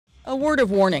A word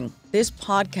of warning, this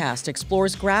podcast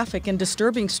explores graphic and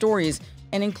disturbing stories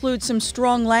and includes some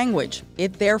strong language.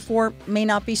 It therefore may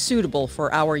not be suitable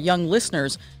for our young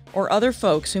listeners or other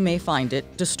folks who may find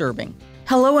it disturbing.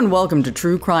 Hello and welcome to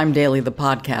True Crime Daily, the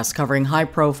podcast covering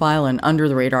high-profile and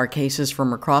under-the-radar cases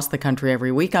from across the country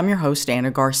every week. I'm your host, Ana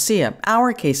Garcia.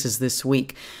 Our cases this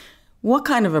week. What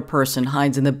kind of a person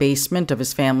hides in the basement of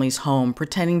his family's home,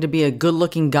 pretending to be a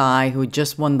good-looking guy who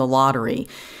just won the lottery?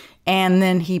 And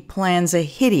then he plans a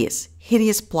hideous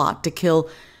plot to kill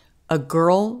a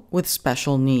girl with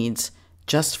special needs,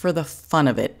 just for the fun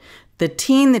of it. The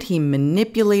teen that he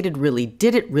manipulated really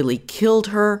did it, really killed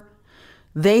her.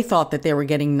 They thought that they were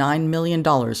getting $9 million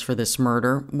for this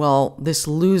murder. Well, this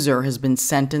loser has been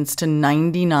sentenced to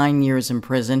 99 years in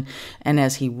prison, and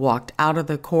as he walked out of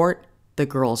the court, the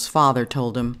girl's father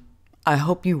told him, "I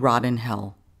hope you rot in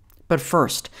hell." But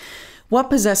first, what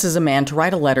possesses a man to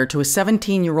write a letter to a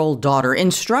 17-year-old daughter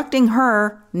instructing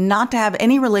her not to have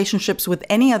any relationships with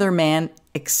any other man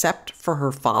except for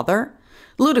her father?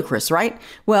 Ludicrous, right?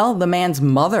 Well, the man's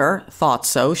mother thought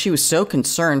so. She was so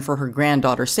concerned for her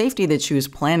granddaughter's safety that she was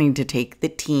planning to take the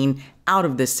teen out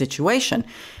of this situation.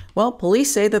 Well,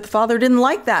 police say that the father didn't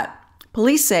like that.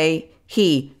 Police say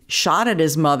he shot at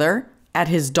his mother, at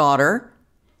his daughter,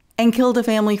 and killed a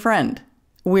family friend.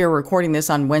 We're recording this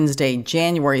on Wednesday,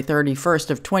 January 31st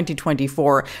of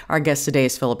 2024. Our guest today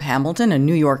is Phillip Hamilton, a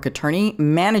New York attorney,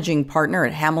 managing partner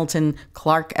at Hamilton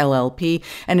Clark LLP,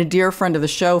 and a dear friend of the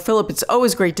show. Phillip, it's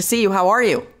always great to see you. How are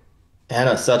you?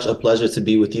 Anna, such a pleasure to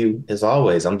be with you as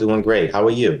always. I'm doing great. How are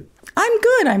you?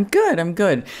 I'm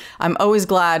good. I'm always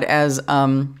glad as,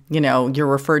 you're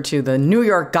referred to, the New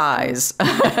York guys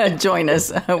join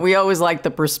us. We always like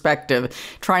the perspective,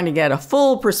 trying to get a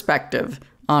full perspective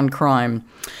on crime.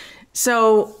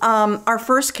 So our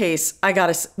first case,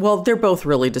 they're both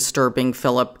really disturbing,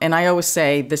 Phillip. And I always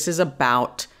say this is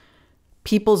about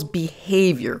people's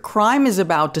behavior. Crime is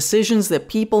about decisions that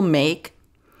people make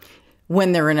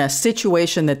when they're in a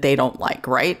situation that they don't like,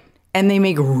 right? And they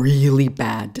make really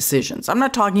bad decisions. I'm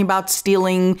not talking about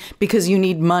stealing because you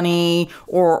need money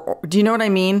or do you know what I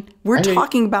mean? We're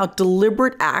talking about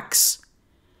deliberate acts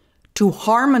to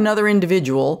harm another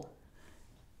individual.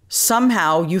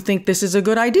 Somehow you think this is a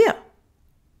good idea.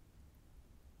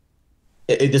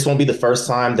 This won't be the first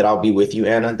time that I'll be with you,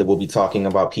 Anna, that we'll be talking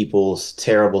about people's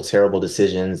terrible, terrible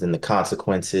decisions and the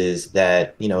consequences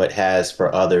that, it has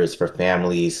for others, for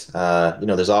families.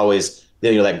 There's always,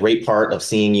 that great part of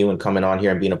seeing you and coming on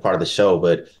here and being a part of the show.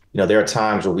 But, there are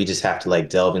times where we just have to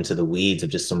delve into the weeds of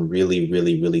just some really,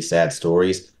 really, really sad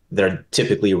stories that are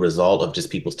typically a result of just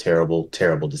people's terrible,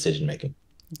 terrible decision making.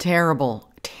 Terrible.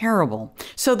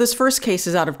 So this first case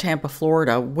is out of Tampa,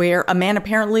 Florida, where a man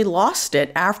apparently lost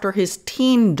it after his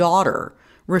teen daughter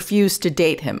refused to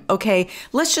date him. Okay,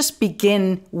 let's just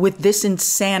begin with this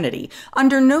insanity.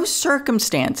 Under no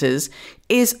circumstances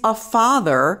is a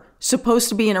father supposed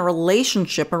to be in a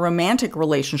relationship, a romantic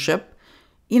relationship.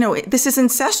 This is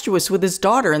incestuous with his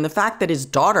daughter, and the fact that his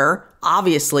daughter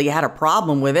obviously had a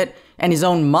problem with it, and his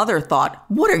own mother thought,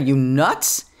 "What are you,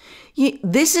 nuts?"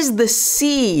 This is the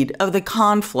seed of the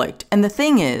conflict. And the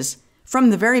thing is, from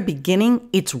the very beginning,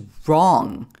 it's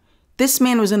wrong. This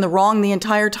man was in the wrong the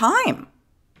entire time.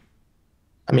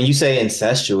 I mean, you say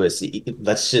incestuous. We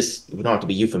don't have to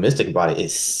be euphemistic about it.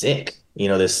 It's sick.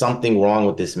 There's something wrong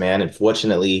with this man.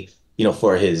 Unfortunately,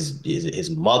 for his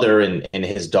mother and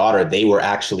his daughter, they were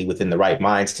actually within the right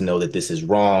minds to know that this is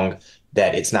wrong,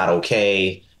 that it's not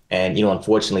okay. And,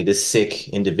 unfortunately, this sick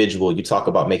individual, you talk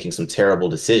about making some terrible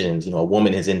decisions. A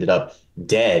woman has ended up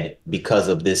dead because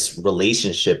of this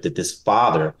relationship that this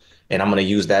father, and I'm going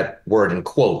to use that word in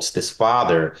quotes, this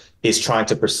father is trying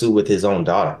to pursue with his own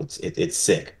daughter. It's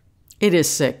sick. It is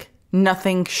sick.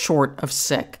 Nothing short of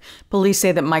sick. Police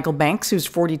say that Michael Banks, who's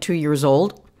 42 years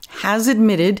old, has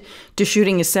admitted to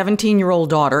shooting his 17-year-old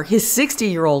daughter, his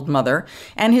 60-year-old mother,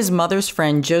 and his mother's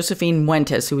friend, Josephine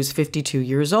Muentes, who is 52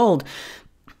 years old.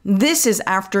 This is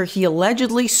after he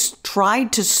allegedly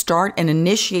tried to start and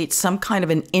initiate some kind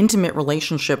of an intimate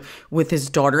relationship with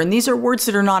his daughter. And these are words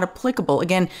that are not applicable.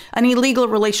 Again, an illegal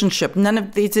relationship. None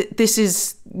of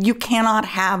this you cannot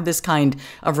have this kind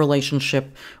of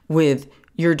relationship with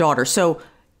your daughter. So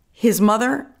his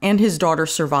mother and his daughter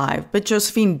survived, but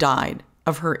Josephine died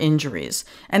of her injuries.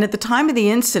 And at the time of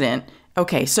the incident,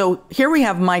 okay, so here we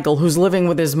have Michael, who's living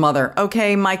with his mother.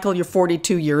 Okay, Michael, you're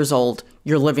 42 years old.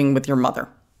 You're living with your mother.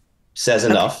 Says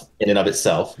enough in and of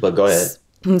itself, but go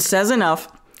ahead. Says enough.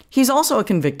 He's also a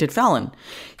convicted felon.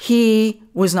 He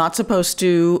was not supposed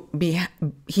to be,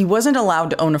 he wasn't allowed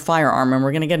to own a firearm, and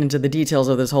we're going to get into the details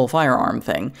of this whole firearm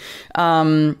thing.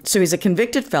 So he's a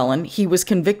convicted felon. He was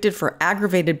convicted for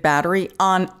aggravated battery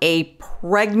on a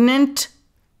pregnant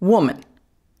woman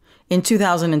in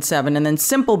 2007, and then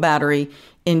simple battery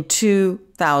in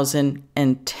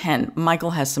 2010.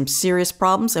 Michael has some serious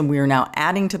problems, and we are now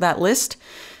adding to that list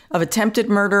of attempted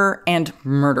murder and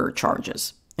murder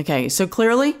charges. Okay, so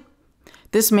clearly,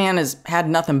 this man has had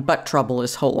nothing but trouble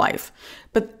his whole life.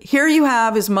 But here you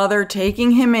have his mother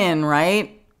taking him in,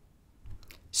 right?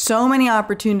 So many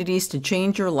opportunities to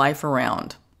change your life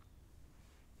around.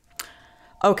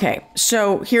 Okay,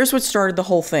 so here's what started the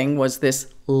whole thing was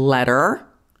this letter.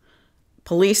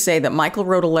 Police say that Michael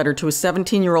wrote a letter to his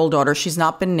 17-year-old daughter. She's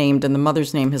not been named, and the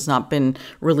mother's name has not been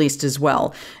released as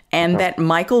well. And that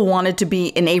Michael wanted to be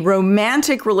in a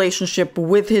romantic relationship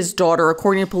with his daughter.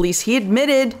 According to police, he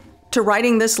admitted to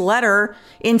writing this letter,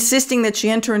 insisting that she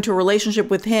enter into a relationship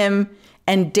with him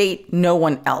and date no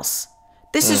one else.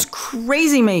 This is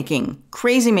crazy making.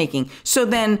 So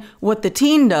then what the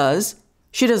teen does,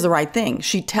 she does the right thing.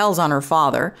 She tells on her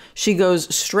father. She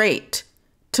goes straight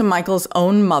to Michael's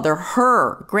own mother,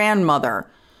 her grandmother.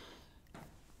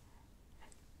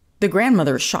 The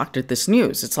grandmother is shocked at this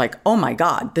news. It's like, oh my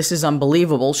God, this is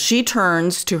unbelievable. She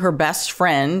turns to her best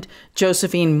friend,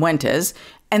 Josephine Muentes,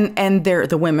 and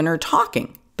the women are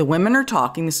talking. The women are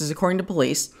talking. This is according to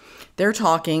police. They're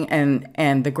talking,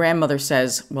 and the grandmother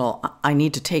says, well, I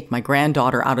need to take my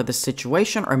granddaughter out of this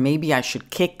situation, or maybe I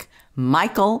should kick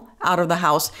Michael out of the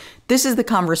house. This is the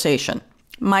conversation.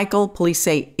 Michael, police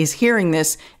say, is hearing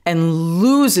this and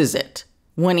loses it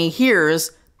when he hears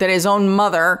that his own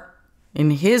mother, in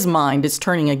his mind, is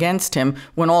turning against him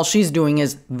when all she's doing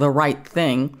is the right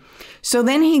thing. So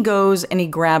then he goes and he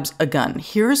grabs a gun.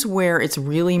 Here's where it's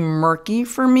really murky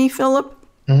for me, Philip,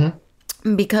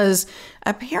 because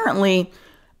apparently,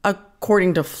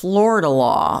 according to Florida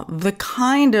law, the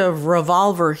kind of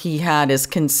revolver he had is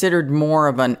considered more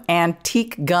of an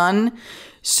antique gun.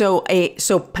 So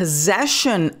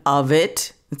possession of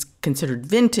it, it's considered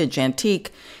vintage,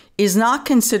 antique, is not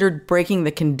considered breaking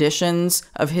the conditions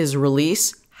of his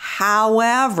release.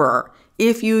 However,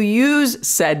 if you use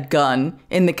said gun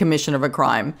in the commission of a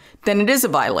crime, then it is a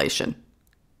violation.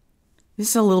 This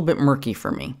is a little bit murky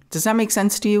for me. Does that make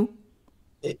sense to you?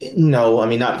 No, I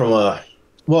mean, not from a,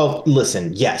 well,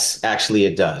 listen, yes, actually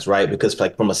it does, right? Because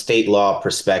like from a state law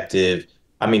perspective,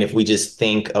 I mean, if we just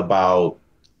think about,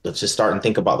 let's just start and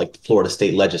think about like the Florida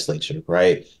state legislature,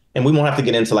 right? And we won't have to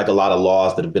get into like a lot of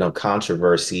laws that have been of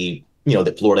controversy,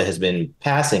 that Florida has been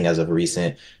passing as of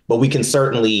recent, but we can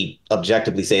certainly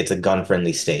objectively say it's a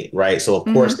gun-friendly state, right? So of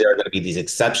course there are going to be these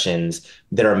exceptions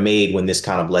that are made when this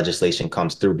kind of legislation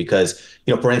comes through because,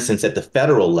 for instance, at the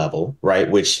federal level, right,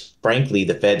 which frankly,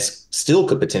 the feds still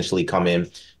could potentially come in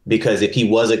because if he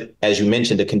was, as you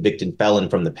mentioned, a convicted felon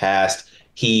from the past,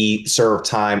 he served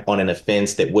time on an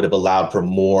offense that would have allowed for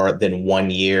more than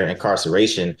 1 year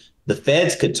incarceration. The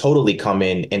feds could totally come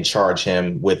in and charge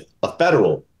him with a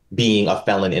federal being a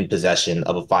felon in possession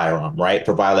of a firearm, right?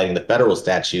 For violating the federal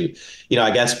statute.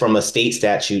 I guess from a state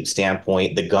statute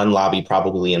standpoint, the gun lobby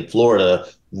probably in Florida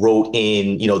wrote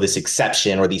in, this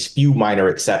exception or these few minor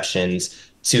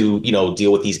exceptions to,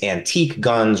 deal with these antique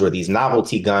guns or these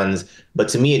novelty guns. But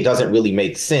to me, it doesn't really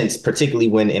make sense, particularly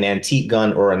when an antique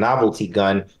gun or a novelty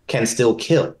gun can still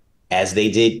kill, as they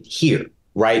did here,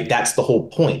 right? That's the whole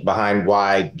point behind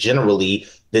why generally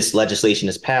this legislation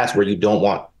is passed where you don't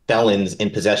want felons in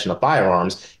possession of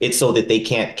firearms. It's so that they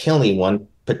can't kill anyone,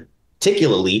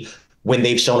 particularly when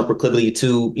they've shown a proclivity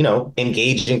to,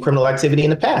 engage in criminal activity in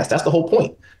the past. That's the whole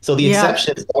point. So the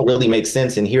exceptions don't really make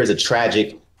sense. And here's a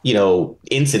tragic,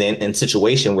 incident and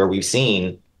situation where we've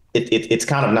seen it's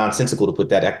kind of nonsensical to put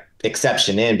that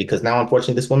exception in because now,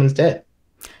 unfortunately, this woman's dead.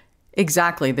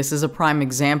 Exactly. This is a prime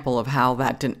example of how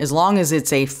that didn't, as long as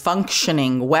it's a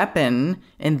functioning weapon,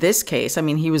 in this case, I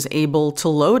mean, he was able to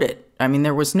load it. I mean,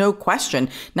 there was no question.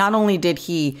 Not only did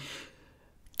he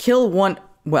kill one,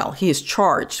 well, he is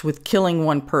charged with killing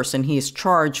one person. He is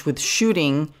charged with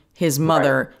shooting his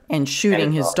mother and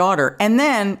shooting his daughter, and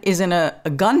then is in a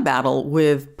gun battle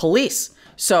with police.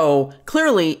 So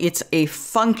clearly it's a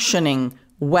functioning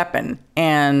weapon.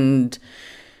 And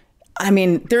I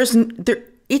mean,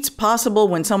 it's possible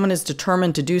when someone is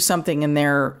determined to do something and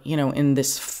they're, in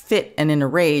this fit and in a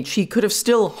rage, he could have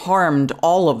still harmed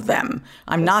all of them.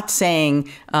 I'm not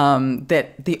saying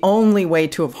that the only way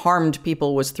to have harmed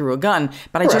people was through a gun,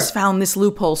 but I just found this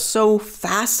loophole so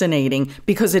fascinating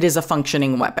because it is a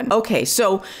functioning weapon. Okay,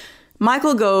 so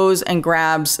Michael goes and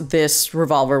grabs this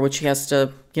revolver, which he has to,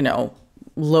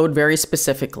 load very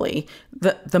specifically.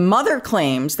 The mother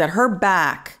claims that her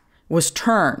back was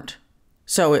turned.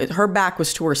 So her back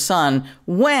was to her son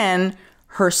when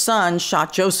her son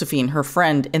shot Josephine, her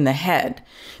friend, in the head.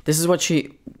 This is what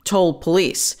she told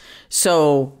police.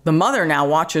 So the mother now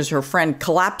watches her friend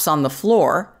collapse on the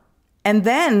floor. And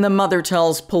then the mother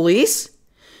tells police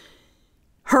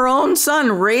her own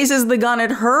son raises the gun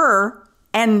at her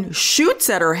and shoots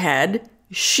at her head.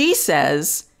 She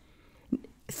says,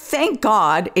 thank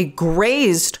God it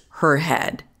grazed her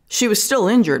head. She was still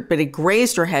injured, but it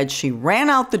grazed her head. She ran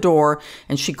out the door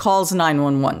and she calls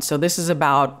 911. So this is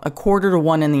about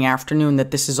 12:45 in the afternoon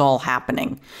that this is all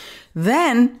happening.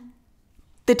 Then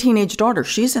the teenage daughter,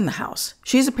 she's in the house.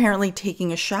 She's apparently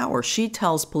taking a shower. She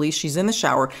tells police she's in the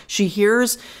shower. She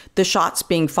hears the shots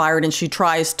being fired and she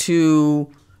tries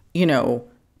to,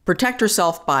 protect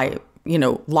herself by,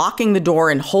 locking the door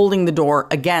and holding the door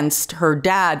against her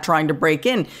dad trying to break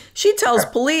in. She tells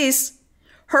police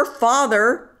her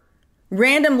father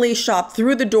randomly shot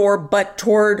through the door, but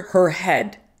toward her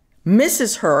head,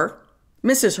 misses her.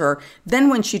 Then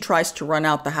when she tries to run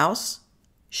out the house,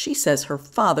 she says her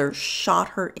father shot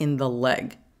her in the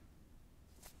leg.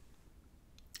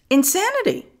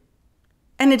 Insanity.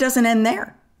 And it doesn't end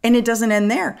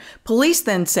there. Police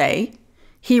then say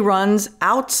he runs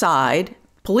outside.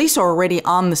 Police are already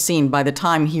on the scene by the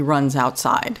time he runs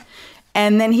outside.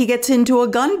 And then he gets into a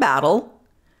gun battle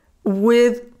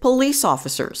with police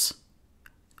officers.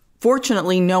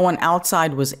 Fortunately, no one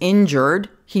outside was injured.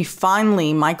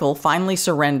 Michael finally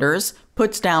surrenders,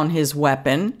 puts down his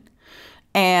weapon,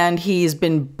 and he's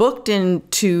been booked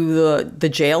into the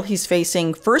jail. He's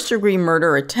facing first-degree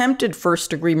murder, attempted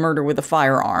first-degree murder with a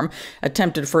firearm,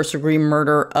 attempted first-degree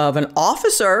murder of an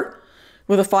officer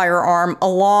with a firearm,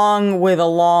 along with a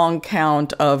long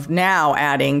count of now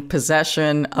adding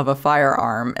possession of a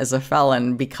firearm as a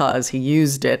felon because he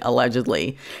used it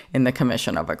allegedly in the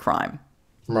commission of a crime.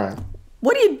 Right.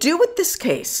 What do you do with this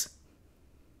case?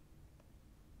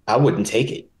 I wouldn't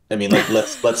take it. I mean,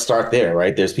 let's start there,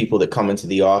 right? There's people that come into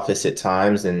the office at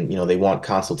times and, they want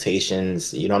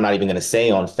consultations. I'm not even going to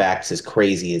say on facts as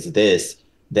crazy as this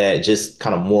that just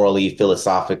kind of morally,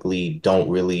 philosophically don't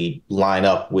really line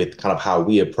up with kind of how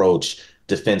we approach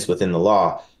defense within the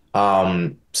law.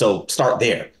 So start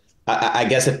there. I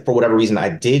guess if for whatever reason I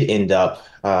did end up,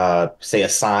 say,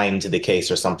 assigned to the case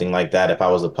or something like that, if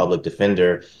I was a public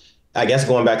defender, I guess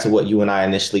going back to what you and I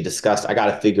initially discussed, I got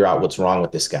to figure out what's wrong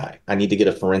with this guy. I need to get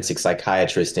a forensic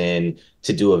psychiatrist in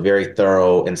to do a very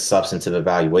thorough and substantive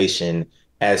evaluation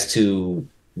as to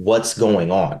what's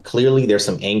going on. Clearly, there's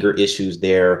some anger issues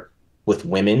there with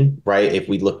women, right? If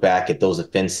we look back at those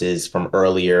offenses from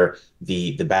earlier,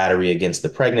 the battery against the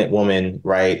pregnant woman,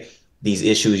 right? These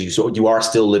issues, you are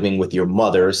still living with your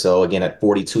mother. So again, at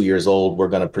 42 years old, we're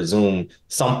going to presume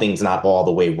something's not all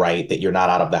the way right, that you're not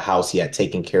out of the house yet,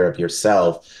 taking care of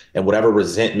yourself. And whatever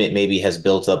resentment maybe has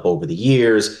built up over the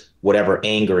years, whatever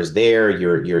anger is there,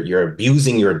 you're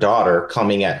abusing your daughter,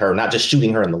 coming at her, not just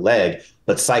shooting her in the leg,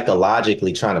 but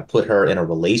psychologically trying to put her in a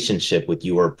relationship with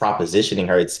you or propositioning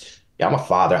her. I'm a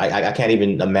father. I can't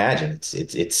even imagine.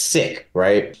 It's sick,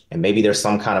 right? And maybe there's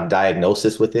some kind of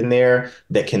diagnosis within there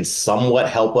that can somewhat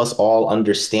help us all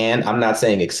understand. I'm not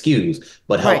saying excuse,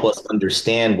 but help us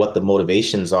understand what the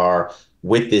motivations are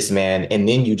with this man. And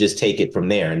then you just take it from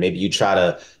there. And maybe you try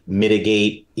to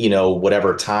mitigate,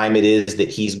 whatever time it is that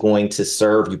he's going to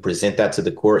serve. You present that to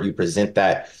the court. You present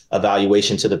that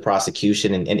evaluation to the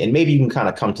prosecution. And maybe you can kind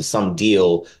of come to some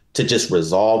deal to just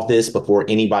resolve this before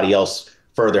anybody else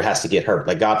further has to get hurt.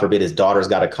 Like, God forbid, his daughter's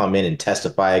got to come in and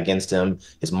testify against him.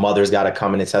 His mother's got to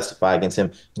come in and testify against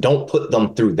him. Don't put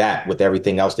them through that with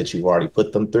everything else that you've already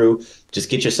put them through. Just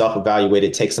get yourself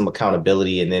evaluated, take some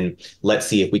accountability, and then let's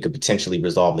see if we could potentially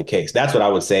resolve the case. That's what I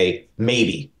would say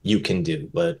maybe you can do.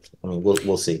 But I mean,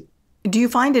 we'll see. Do you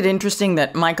find it interesting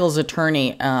that Michael's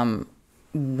attorney,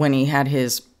 when he had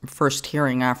his first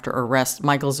hearing after arrest,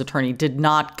 Michael's attorney did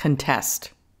not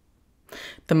contest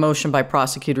the motion by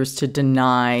prosecutors to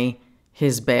deny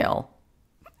his bail?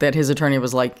 That his attorney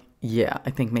was like, yeah, I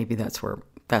think maybe that's where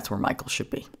Michael should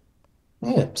be.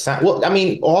 Yeah. Well, I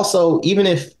mean, also, even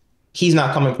if he's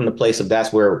not coming from the place of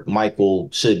that's where Michael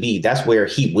should be, that's where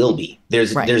he will be.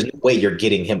 There's no way you're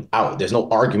getting him out. There's no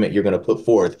argument you're going to put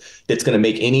forth that's going to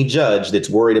make any judge that's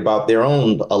worried about their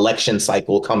own election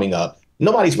cycle coming up.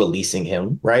 Nobody's releasing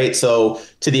him, right? So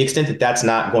to the extent that that's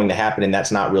not going to happen and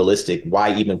that's not realistic,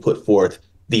 why even put forth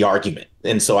the argument?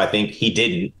 And so I think he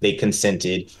didn't. They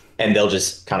consented, and they'll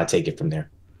just kind of take it from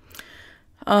there.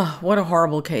 Oh, what a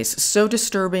horrible case. So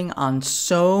disturbing on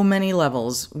so many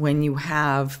levels when you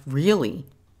have really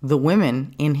the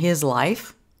women in his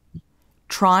life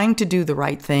trying to do the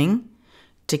right thing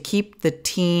to keep the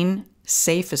teen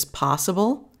safe as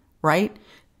possible, right?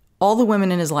 All the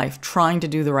women in his life trying to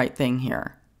do the right thing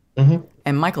here. Hmm.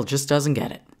 And Michael just doesn't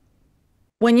get it.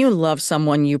 When you love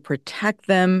someone, you protect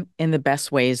them in the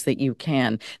best ways that you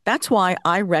can. That's why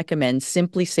I recommend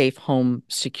Simply Safe Home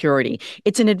Security.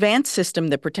 It's an advanced system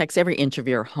that protects every inch of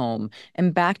your home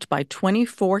and backed by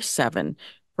 24/7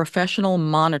 professional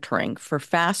monitoring for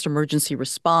fast emergency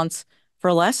response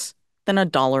for less than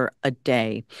 $1 a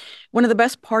day. One of the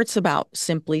best parts about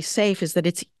Simply Safe is that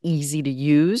it's easy to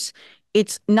use.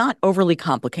 It's not overly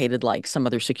complicated like some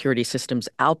other security systems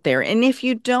out there. And if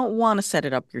you don't want to set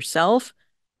it up yourself,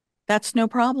 that's no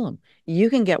problem.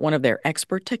 You can get one of their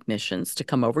expert technicians to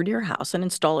come over to your house and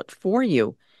install it for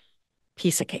you.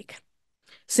 Piece of cake.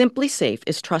 Simply Safe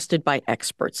is trusted by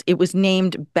experts. It was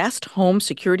named Best Home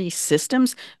Security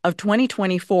Systems of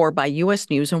 2024 by U.S.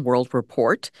 News and World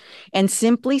Report. And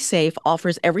Simply Safe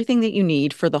offers everything that you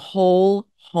need for the whole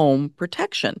home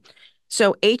protection.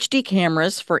 So HD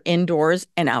cameras for indoors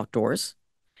and outdoors,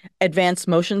 advanced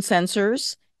motion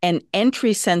sensors, and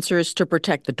entry sensors to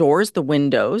protect the doors, the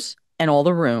windows, and all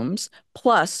the rooms,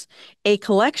 plus a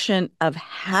collection of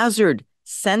hazard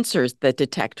sensors that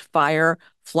detect fire,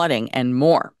 flooding, and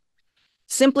more.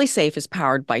 Simply Safe is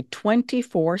powered by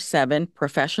 24/7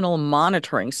 professional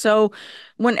monitoring. So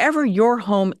whenever your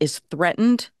home is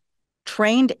threatened,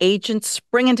 trained agents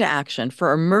spring into action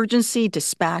for emergency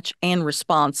dispatch and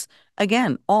response.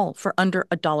 Again, all for under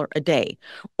 $1 a day.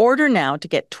 Order now to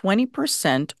get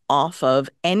 20% off of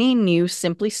any new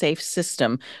Simply Safe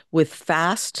system with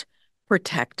Fast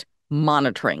Protect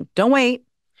monitoring. Don't wait.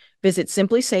 Visit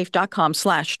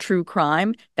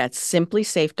simplysafe.com/truecrime. That's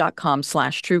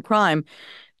simplysafe.com/truecrime.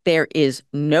 There is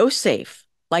no safe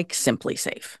like Simply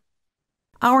Safe.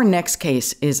 Our next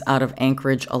case is out of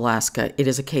Anchorage, Alaska. It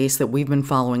is a case that we've been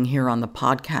following here on the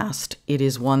podcast. It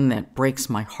is one that breaks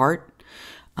my heart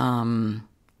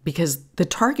because the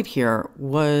target here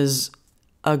was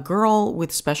a girl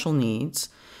with special needs,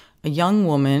 a young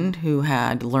woman who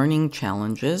had learning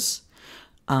challenges,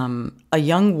 a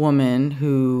young woman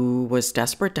who was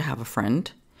desperate to have a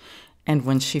friend. And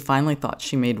when she finally thought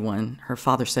she made one, her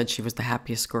father said she was the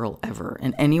happiest girl ever.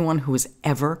 And anyone who has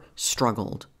ever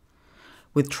struggled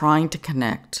with trying to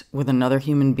connect with another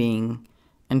human being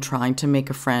and trying to make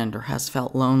a friend or has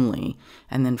felt lonely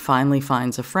and then finally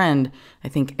finds a friend, I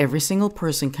think every single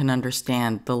person can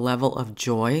understand the level of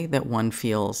joy that one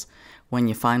feels when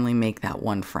you finally make that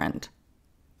one friend.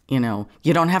 You know,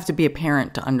 you don't have to be a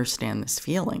parent to understand this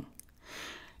feeling.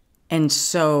 And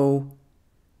so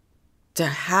to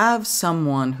have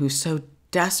someone who so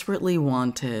desperately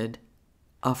wanted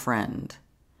a friend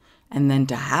and then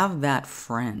to have that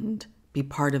friend be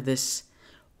part of this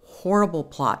horrible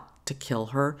plot to kill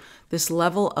her, this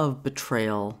level of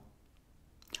betrayal,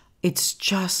 it's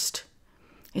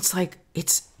like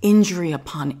it's injury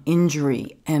upon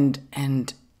injury and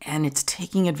it's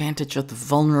taking advantage of the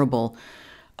vulnerable.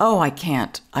 Oh, I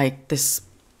can't. This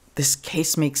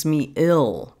case makes me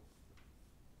ill.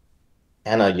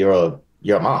 Anna, you're a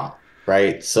mom,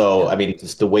 right? So, I mean,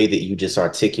 just the way that you just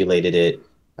articulated it,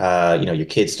 your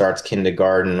kid starts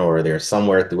kindergarten or they're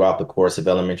somewhere throughout the course of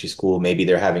elementary school. Maybe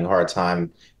they're having a hard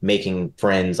time making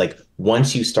friends. Like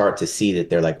once you start to see that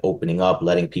they're like opening up,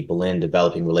 letting people in,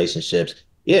 developing relationships,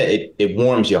 yeah, it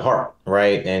warms your heart,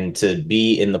 right? And to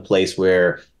be in the place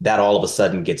where that all of a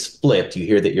sudden gets flipped, you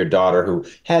hear that your daughter who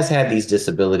has had these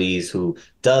disabilities, who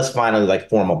does finally like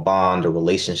form a bond, a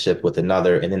relationship with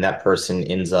another, and then that person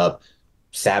ends up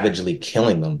savagely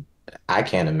killing them. I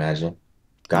can't imagine.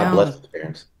 God bless No, the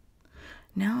parents.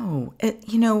 no.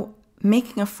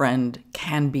 Making a friend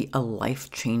can be a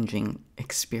life-changing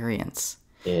experience.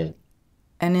 Yeah.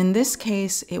 And in this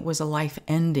case, it was a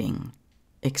life-ending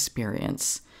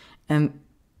experience. And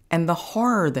the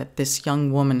horror that this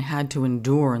young woman had to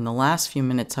endure in the last few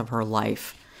minutes of her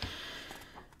life.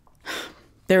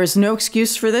 There is no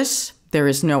excuse for this. There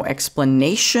is no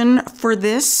explanation for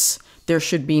this. There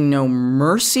should be no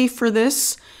mercy for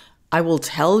this. I will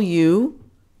tell you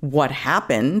what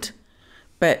happened,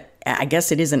 but I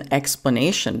guess it is an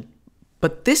explanation.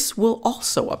 But this will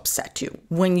also upset you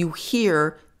when you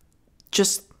hear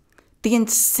just the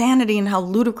insanity and how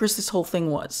ludicrous this whole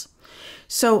thing was.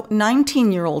 So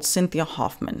 19-year-old Cynthia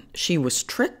Hoffman, she was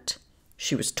tricked,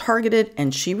 she was targeted,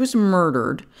 and she was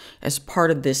murdered as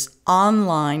part of this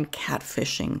online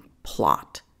catfishing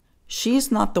plot. She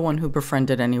is not the one who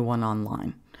befriended anyone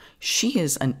online. She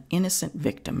is an innocent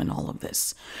victim in all of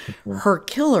this. Her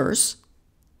killers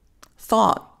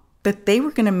thought that they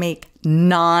were going to make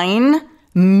 $9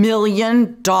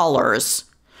 million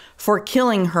for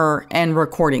killing her and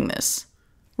recording this.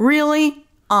 Really?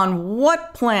 On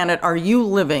what planet are you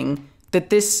living that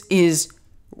this is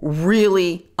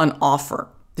really an offer?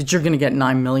 That you're going to get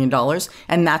 $9 million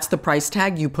and that's the price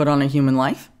tag you put on a human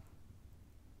life?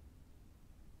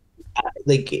 I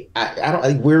don't,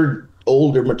 like, we're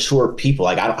older, mature people.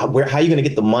 Like, how are you going to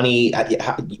get the money?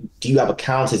 Do you have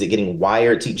accounts? Is it getting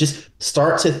wired to just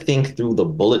start to think through the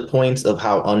bullet points of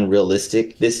how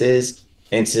unrealistic this is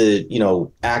and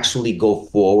to, actually go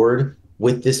forward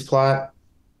with this plot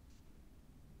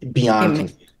beyond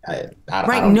confusion.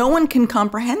 Right. No one can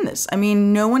comprehend this. I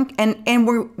mean, no one, and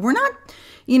we're not,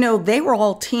 they were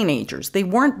all teenagers. They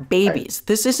weren't babies. Right.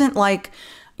 This isn't like,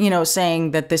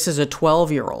 saying that this is a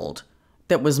 12-year-old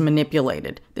that was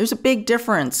manipulated. There's a big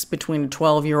difference between a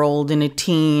 12-year-old and a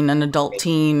teen, an adult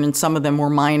teen, and some of them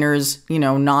were minors,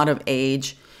 not of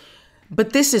age.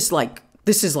 But this is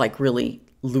like really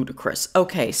ludicrous.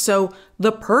 Okay, so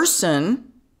the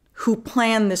person who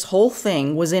planned this whole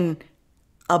thing was in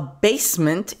a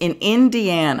basement in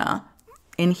Indiana,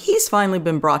 and he's finally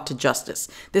been brought to justice.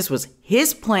 This was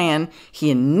his plan.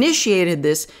 He initiated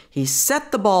this. He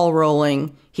set the ball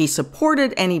rolling. He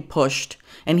supported and he pushed,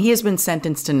 and he has been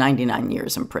sentenced to 99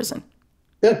 years in prison.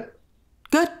 Good.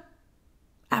 Good.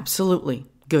 Absolutely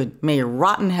good. May you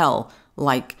rot in hell,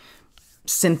 like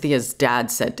Cynthia's dad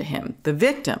said to him. The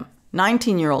victim,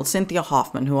 19-year-old Cynthia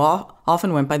Hoffman, who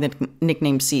often went by the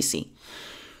nickname Cece.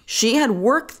 She had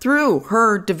worked through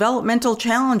her developmental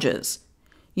challenges.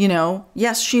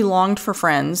 Yes, she longed for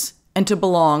friends and to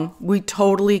belong. We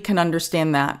totally can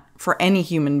understand that for any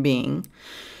human being.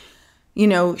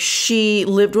 She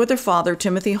lived with her father,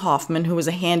 Timothy Hoffman, who was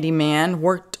a handyman,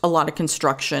 worked a lot of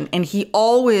construction, and he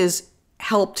always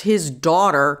helped his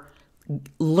daughter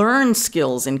learn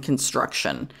skills in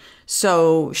construction.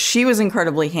 So she was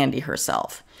incredibly handy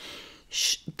herself.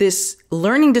 This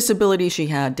learning disability she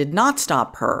had did not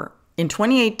stop her. In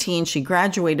 2018, she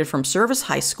graduated from Service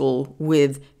High School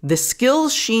with the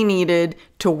skills she needed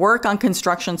to work on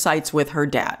construction sites with her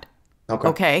dad.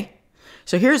 Okay?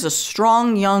 So here's a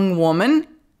strong young woman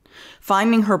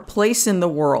finding her place in the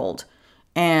world.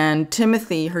 And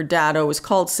Timothy, her dad, always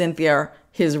called Cynthia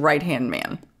his right-hand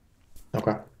man.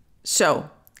 Okay. So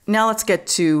now let's get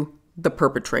to the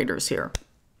perpetrators here.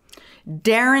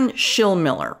 Darren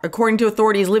Schillmiller, according to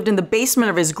authorities, lived in the basement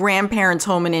of his grandparents'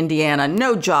 home in Indiana.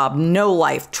 No job, no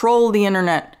life. Trolled the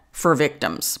internet for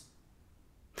victims.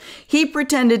 He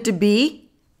pretended to be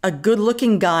a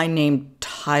good-looking guy named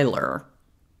Tyler,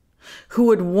 who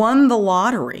had won the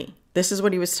lottery. This is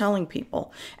what he was telling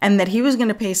people. And that he was going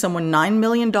to pay someone $9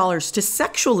 million to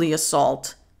sexually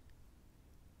assault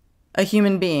a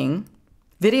human being,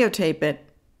 videotape it,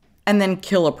 and then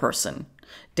kill a person.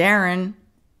 Darren,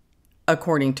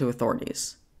 according to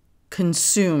authorities,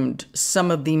 consumed some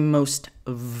of the most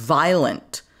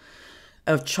violent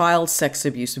of child sex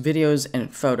abuse videos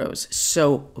and photos.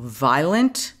 So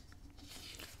violent,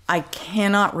 I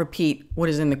cannot repeat what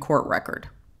is in the court record.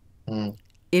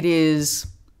 It is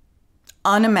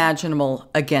unimaginable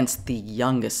against the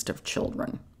youngest of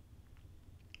children.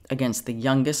 Against the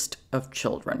youngest of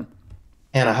children.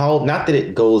 And not that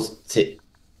it goes to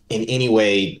in any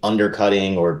way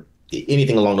undercutting or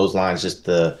anything along those lines, just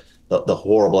the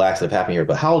horrible acts that have happened here.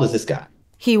 But how old is this guy?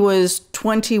 He was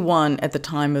 21 at the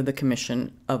time of the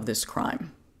commission of this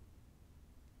crime.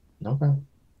 Okay.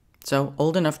 So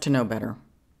old enough to know better,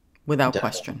 without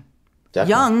question. Definitely.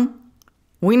 Young,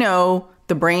 we know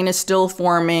the brain is still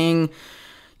forming.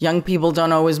 Young people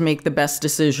don't always make the best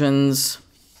decisions.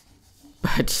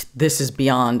 But this is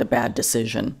beyond a bad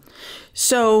decision.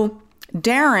 So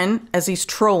Darren, as he's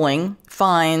trolling,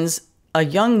 finds a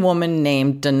young woman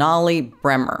named Denali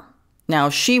Bremer. Now,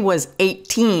 she was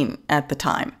 18 at the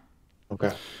time.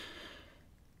 Okay.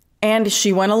 And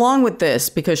she went along with this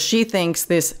because she thinks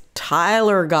this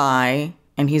Tyler guy,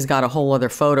 and he's got a whole other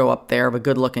photo up there of a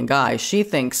good-looking guy, she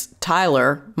thinks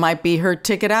Tyler might be her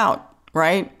ticket out,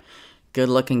 right?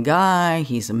 Good-looking guy,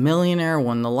 he's a millionaire,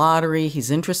 won the lottery,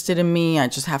 he's interested in me, I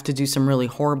just have to do some really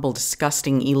horrible,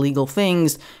 disgusting, illegal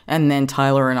things, and then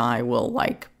Tyler and I will,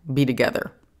 be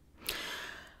together.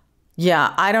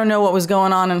 Yeah, I don't know what was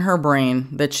going on in her brain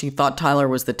that she thought Tyler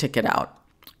was the ticket out.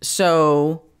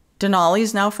 So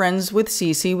Denali's now friends with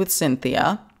Cece, with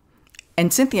Cynthia,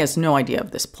 and Cynthia has no idea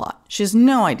of this plot. She has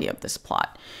no idea of this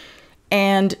plot.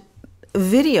 And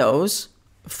videos,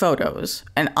 photos,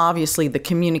 and obviously the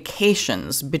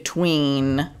communications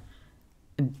between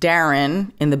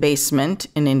Darren in the basement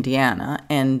in Indiana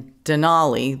and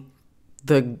Denali,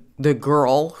 the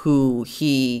girl who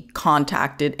he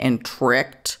contacted and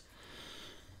tricked.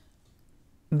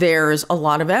 There's a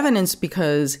lot of evidence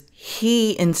because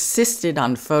he insisted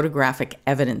on photographic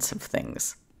evidence of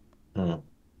things. Mm,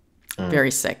 mm.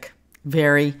 Very sick.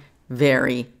 Very,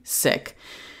 very sick.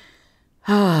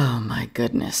 Oh my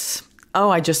goodness.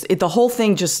 Oh, the whole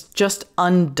thing just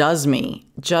undoes me.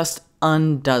 Just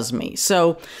undoes me.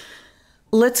 So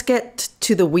let's get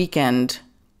to the weekend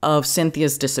of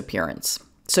Cynthia's disappearance.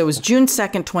 So it was June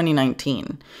 2nd,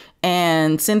 2019.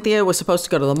 And Cynthia was supposed to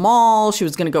go to the mall. She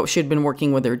had been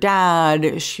working with her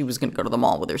dad. She was going to go to the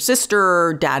mall with her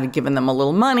sister. Dad had given them a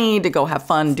little money to go have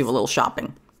fun, do a little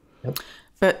shopping. Yep.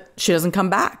 But she doesn't come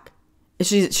back.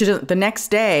 She doesn't. The next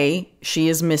day, she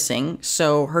is missing.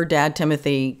 So her dad,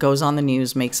 Timothy, goes on the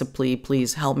news, makes a plea,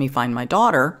 please help me find my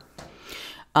daughter.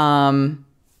 And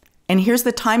here's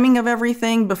the timing of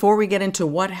everything. Before we get into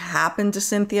what happened to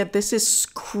Cynthia, this is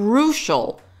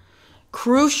crucial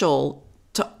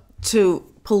to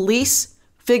police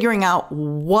figuring out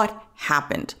what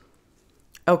happened.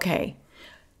 Okay.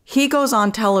 He goes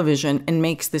on television and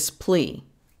makes this plea.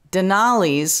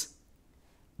 Denali's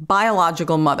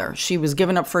biological mother, she was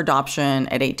given up for adoption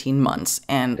at 18 months,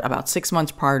 and about 6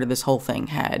 months prior to this whole thing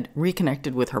had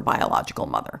reconnected with her biological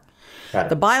mother.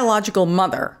 The biological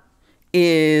mother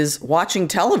is watching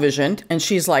television and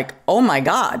she's like, oh my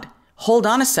God, hold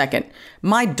on a second.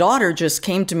 My daughter just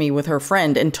came to me with her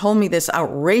friend and told me this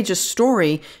outrageous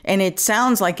story, and it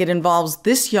sounds like it involves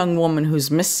this young woman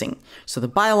who's missing. So the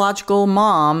biological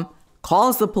mom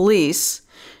calls the police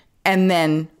and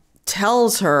then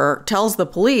tells the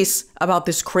police about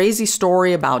this crazy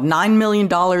story about $9 million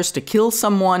to kill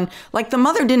someone. Like, the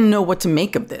mother didn't know what to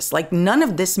make of this. Like, none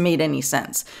of this made any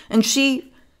sense. And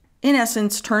she, in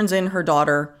essence, turns in her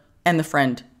daughter and the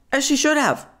friend, as she should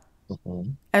have.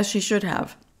 Mm-hmm. As she should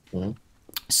have. Mm-hmm.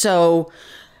 So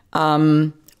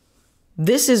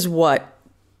this is what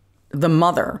the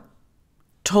mother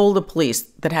told the police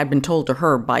that had been told to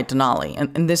her by Denali.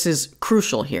 And this is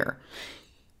crucial here.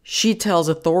 She tells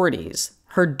authorities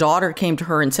her daughter came to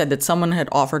her and said that someone had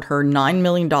offered her $9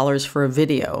 million for a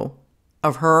video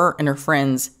of her and her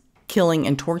friends killing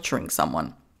and torturing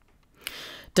someone.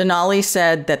 Denali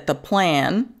said that the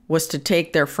plan was to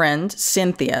take their friend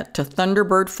Cynthia to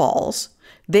Thunderbird Falls.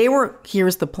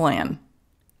 Here's the plan.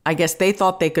 I guess they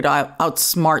thought they could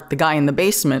outsmart the guy in the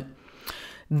basement.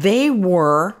 They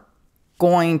were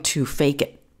going to fake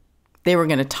it. They were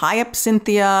going to tie up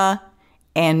Cynthia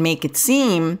and make it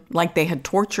seem like they had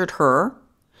tortured her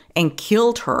and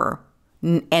killed her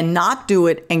and not do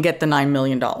it and get the $9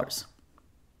 million. Okay.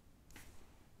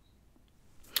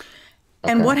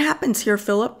 And what happens here,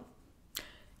 Philip?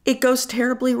 It goes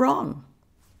terribly wrong.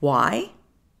 Why?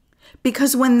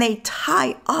 Because when they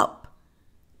tie up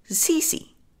Cece,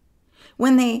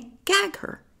 when they gag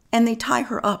her and they tie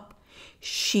her up,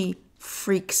 she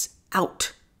freaks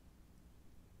out.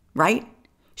 Right?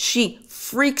 She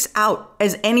freaks out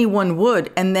as anyone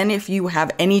would. And then if you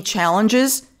have any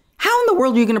challenges, how in the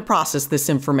world are you going to process this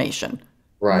information?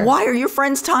 Right. Why are your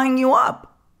friends tying you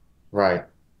up? Right.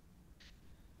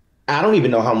 I don't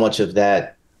even know how much of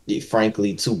that,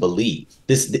 frankly, to believe.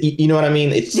 This, you know what I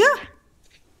mean? It's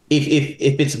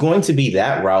if it's going to be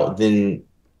that route, then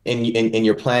and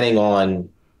you're planning on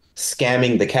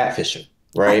scamming the catfisher,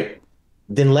 right?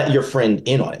 Then let your friend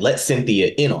in on it. Let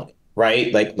Cynthia in on it,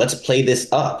 right? Like, let's play this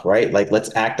up, right? Like,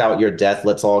 let's act out your death.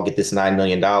 Let's all get this $9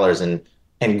 million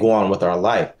and go on with our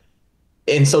life.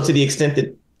 And so, to the extent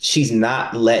that she's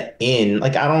not let in,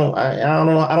 like, I don't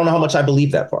know how much I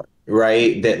believe that part,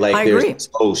 right? That, like,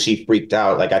 she freaked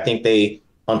out. Like, I think they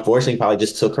unfortunately probably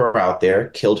just took her out there,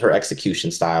 killed her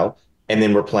execution style, and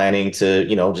then we're planning to,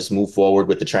 just move forward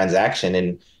with the transaction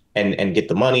and get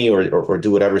the money or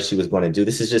do whatever she was going to do.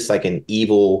 This is just like an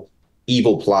evil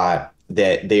plot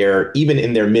that they're, even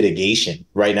in their mitigation,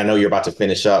 right? And I know you're about to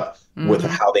finish up with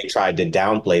how they tried to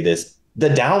downplay this. The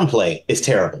downplay is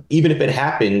terrible. Even if it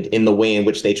happened in the way in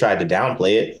which they tried to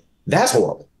downplay it, that's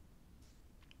horrible.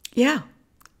 Yeah,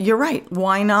 you're right.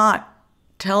 Why not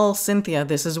tell Cynthia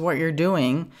this is what you're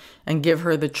doing and give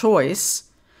her the choice?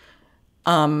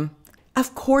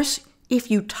 Of course, if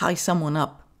you tie someone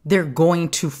up, they're going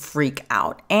to freak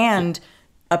out. And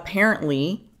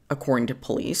apparently, according to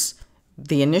police,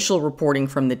 the initial reporting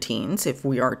from the teens, if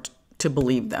we are to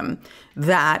believe them,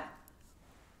 that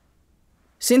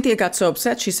Cynthia got so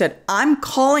upset, she said, I'm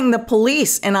calling the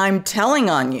police and I'm telling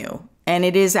on you. And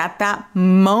it is at that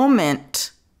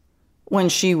moment when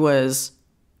she was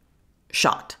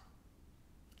shot.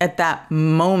 At that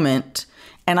moment.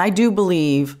 And I do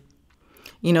believe,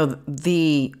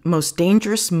 the most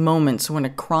dangerous moments when a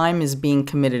crime is being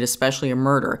committed, especially a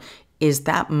murder, is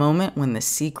that moment when the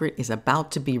secret is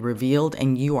about to be revealed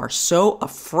and you are so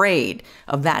afraid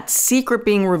of that secret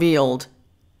being revealed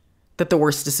that the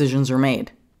worst decisions are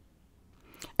made.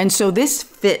 And so this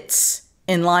fits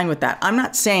in line with that. I'm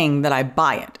not saying that I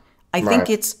buy it. I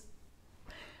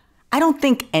don't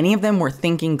think any of them were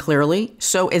thinking clearly.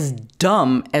 So as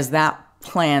dumb as that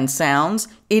plan sounds,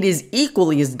 it is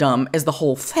equally as dumb as the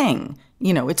whole thing.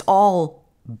 It's all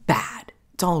bad.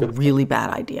 It's all a really bad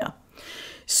idea.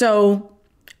 So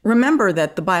remember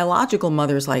that the biological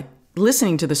mother's like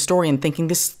listening to the story and thinking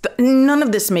none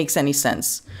of this makes any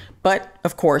sense. But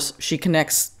of course, she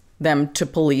connects them to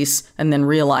police and then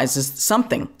realizes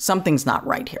something's not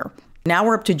right here. Now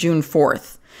we're up to June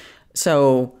 4th.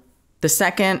 So the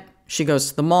 2nd, she goes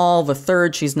to the mall. The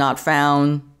 3rd, she's not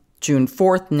found. June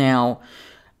 4th now,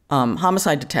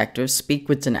 homicide detectives speak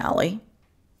with Denali.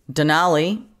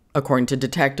 Denali, according to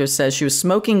detectives, says she was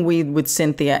smoking weed with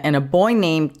Cynthia and a boy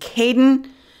named Caden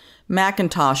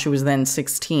McIntosh, who was then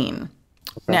 16. Okay.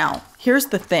 Now, here's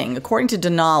the thing. According to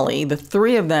Denali, the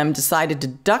three of them decided to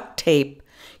duct tape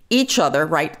each other,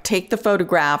 right? Take the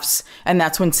photographs, and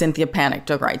that's when Cynthia panicked,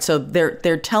 right? So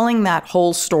they're telling that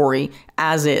whole story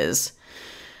as is.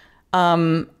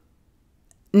 Now,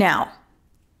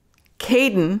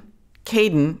 Caden,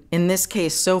 in this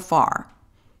case so far,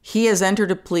 he has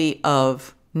entered a plea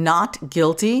of not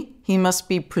guilty. He must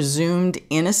be presumed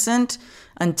innocent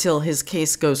until his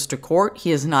case goes to court.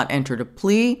 He has not entered a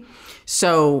plea.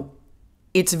 So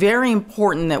it's very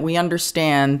important that we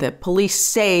understand that police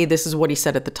say this is what he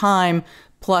said at the time,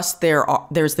 plus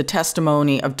there's the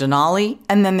testimony of Denali,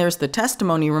 and then there's the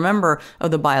testimony, remember,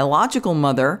 of the biological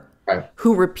mother, right,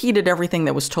 who repeated everything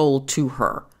that was told to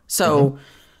her. So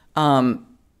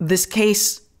this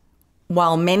case,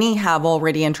 while many have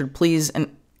already entered pleas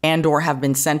and or have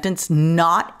been sentenced,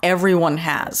 not everyone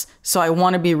has. So I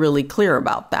want to be really clear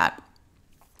about that.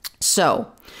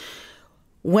 So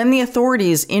when the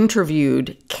authorities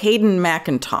interviewed Caden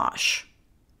McIntosh,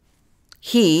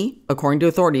 he, according to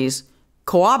authorities,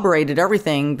 corroborated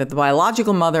everything that the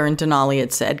biological mother and Denali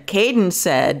had said. Caden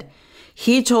said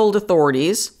he told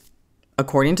authorities,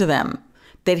 according to them,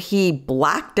 that he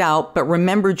blacked out but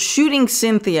remembered shooting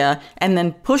Cynthia and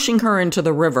then pushing her into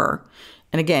the river.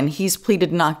 And again, he's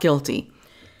pleaded not guilty.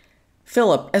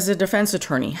 Phillip, as a defense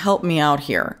attorney, help me out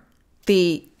here.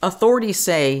 The authorities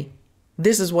say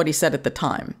this is what he said at the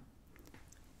time.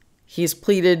 He's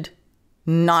pleaded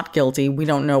not guilty. We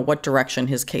don't know what direction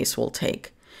his case will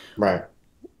take. Right.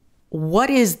 What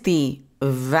is the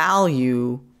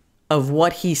value of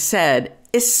what he said,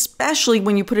 especially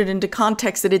when you put it into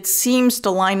context that it seems to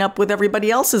line up with everybody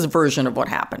else's version of what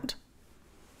happened?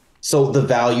 So the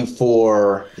value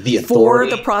for the authority?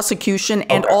 For the prosecution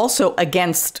and also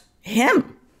against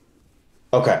him.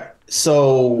 Okay.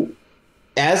 So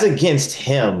as against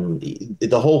him,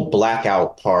 the whole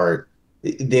blackout part,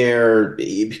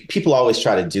 people always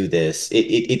try to do this.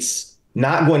 It's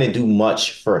not going to do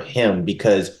much for him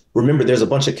because remember, there's a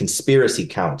bunch of conspiracy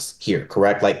counts here,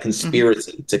 correct? Like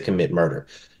conspiracy to commit murder.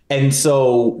 And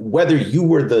so whether you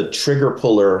were the trigger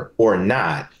puller or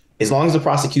not, as long as the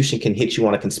prosecution can hit you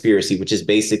on a conspiracy, which is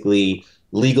basically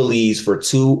legalese for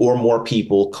two or more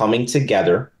people coming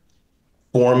together,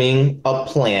 forming a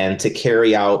plan to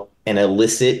carry out an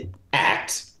illicit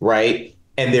act, right?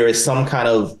 And there is some kind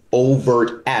of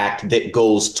overt act that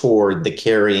goes toward the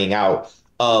carrying out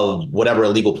of whatever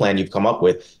illegal plan you've come up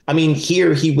with. I mean,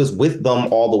 here he was with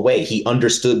them all the way. He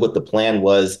understood what the plan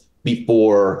was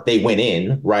before they went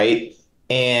in, right?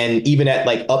 And even at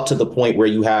like up to the point where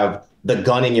you have the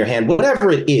gun in your hand, whatever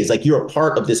it is, like you're a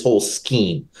part of this whole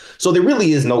scheme. So there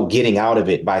really is no getting out of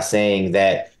it by saying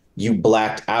that you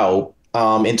blacked out.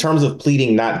 In terms of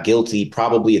pleading not guilty,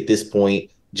 probably at this point,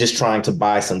 just trying to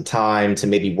buy some time to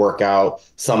maybe work out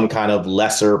some kind of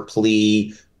lesser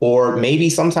plea, or maybe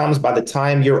sometimes by the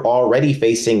time you're already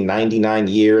facing 99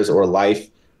 years or life,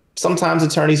 sometimes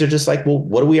attorneys are just like, well,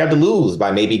 what do we have to lose by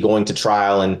maybe going to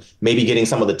trial and maybe getting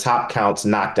some of the top counts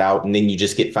knocked out, and then you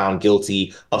just get found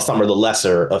guilty of some of the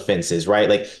lesser offenses, right?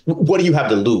 Like, what do you have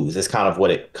to lose? Is kind of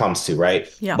what it comes to, right?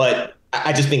 Yeah. But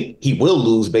I just think he will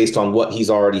lose based on what he's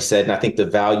already said. And I think the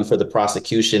value for the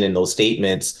prosecution in those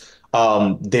statements,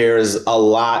 there's a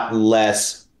lot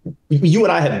less. You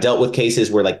and I have dealt with cases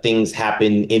where like things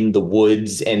happen in the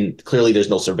woods and clearly there's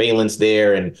no surveillance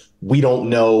there and we don't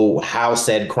know how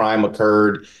said crime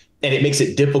occurred. And it makes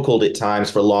it difficult at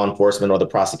times for law enforcement or the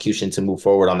prosecution to move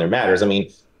forward on their matters. I mean,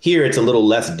 here it's a little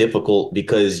less difficult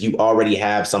because you already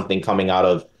have something coming out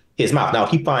of his mouth. Now, if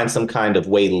he finds some kind of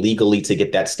way legally to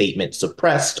get that statement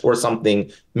suppressed or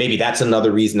something, maybe that's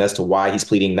another reason as to why he's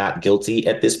pleading not guilty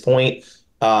at this point.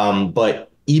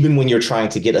 But even when you're trying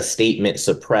to get a statement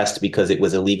suppressed because it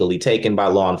was illegally taken by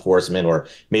law enforcement, or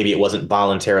maybe it wasn't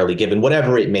voluntarily given,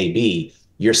 whatever it may be,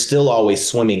 you're still always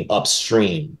swimming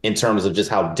upstream in terms of just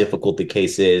how difficult the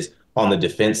case is on the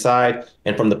defense side.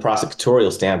 And from the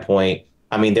prosecutorial standpoint,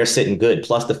 I mean, they're sitting good.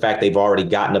 Plus the fact they've already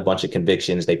gotten a bunch of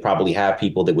convictions. They probably have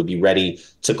people that would be ready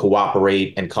to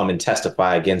cooperate and come and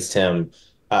testify against him.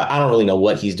 I don't really know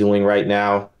what he's doing right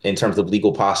now in terms of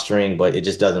legal posturing, but it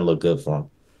just doesn't look good for him.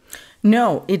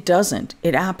 No, it doesn't.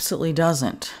 It absolutely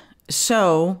doesn't.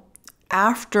 So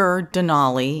after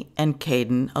Denali and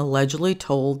Caden allegedly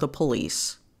told the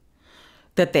police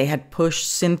that they had pushed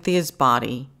Cynthia's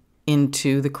body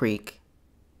into the creek,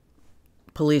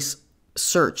 police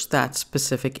searched that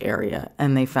specific area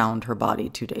and they found her body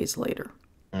 2 days later.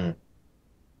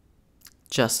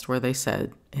 Just where they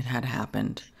said it had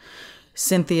happened.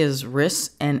 Cynthia's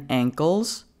wrists and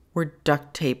ankles were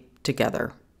duct taped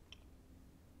together.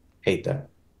 Hate that.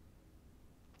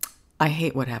 I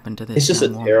hate what happened to this. It's just a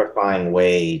woman. terrifying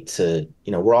way to,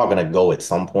 we're all going to go at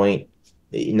some point.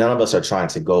 None of us are trying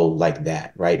to go like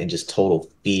that, right? And just total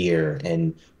fear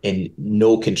and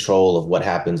no control of what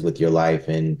happens with your life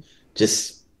and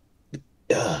just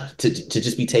to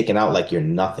just be taken out like you're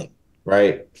nothing,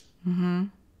 right? Mm-hmm.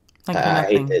 Like I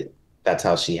hate that that's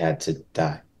how she had to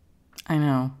die. I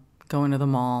know. Go into the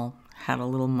mall, had a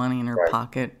little money in her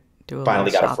pocket, do a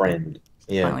Finally little got shopping. a friend.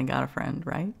 Yeah. Finally got a friend,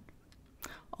 right?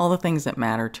 All the things that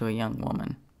matter to a young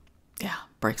woman. Yeah,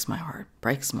 breaks my heart.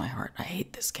 Breaks my heart. I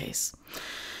hate this case.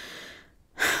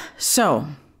 So,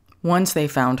 once they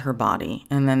found her body,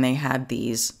 and then they had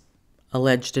these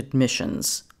alleged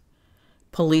admissions,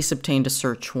 police obtained a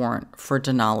search warrant for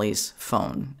Denali's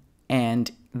phone.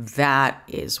 And that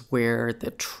is where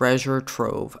the treasure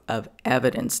trove of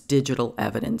evidence, digital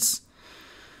evidence,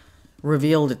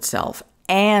 revealed itself.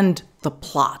 And the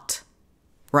plot,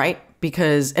 right?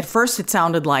 Because at first it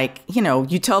sounded like,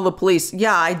 you tell the police,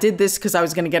 yeah, I did this because I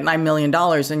was going to get $9 million.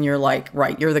 And you're like,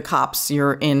 right, you're the cops.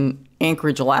 You're in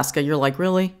Anchorage, Alaska. You're like,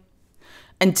 really?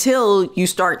 Until you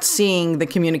start seeing the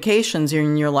communications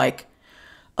and you're like,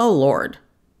 oh, Lord,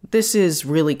 this is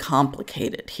really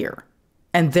complicated here.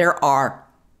 And there are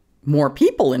more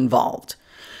people involved.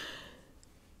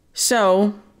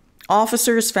 So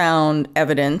officers found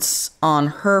evidence on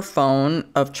her phone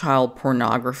of child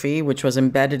pornography, which was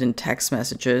embedded in text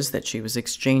messages that she was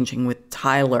exchanging with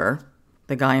Tyler,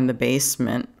 the guy in the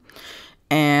basement.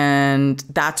 And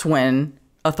that's when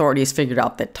authorities figured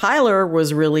out that Tyler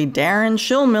was really Darren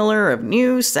Schillmiller of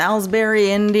New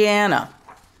Salisbury, Indiana.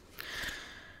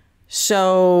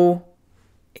 So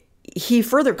he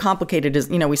further complicated his,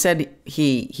 we said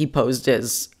he posed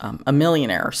as a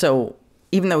millionaire. So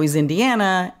even though he's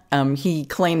Indiana, he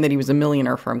claimed that he was a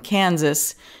millionaire from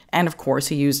Kansas. And of course,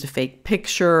 he used a fake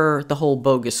picture, the whole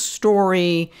bogus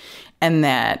story, and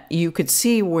that you could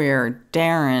see where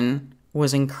Darren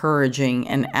was encouraging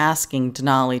and asking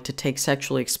Denali to take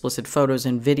sexually explicit photos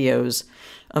and videos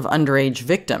of underage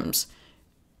victims.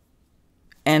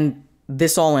 And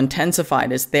this all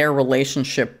intensified as their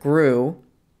relationship grew.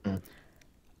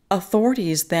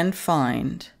 Authorities then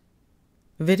find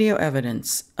video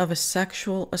evidence of a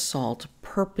sexual assault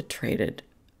perpetrated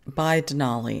by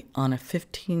Denali on a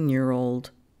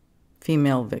 15-year-old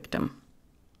female victim.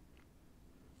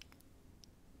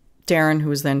 Darren, who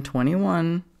was then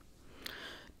 21,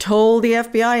 told the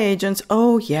FBI agents,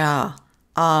 oh, yeah,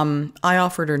 I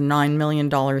offered her $9 million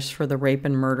for the rape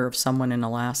and murder of someone in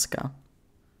Alaska.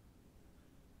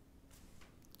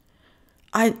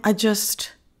 I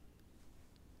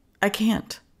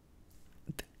can't.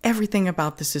 Everything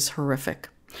about this is horrific.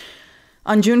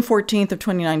 On June 14th of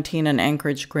 2019, an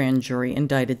Anchorage grand jury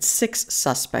indicted 6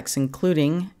 suspects,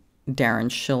 including Darren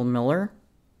Schillmiller,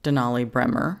 Denali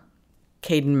Bremer,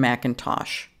 Caden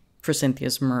McIntosh, for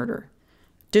Cynthia's murder.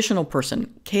 Additional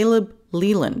person, Caleb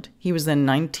Leland. He was then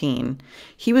 19.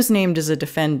 He was named as a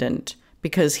defendant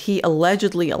because he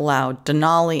allegedly allowed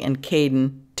Denali and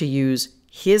Caden to use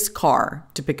his car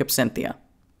to pick up Cynthia.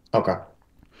 Okay.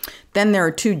 Then there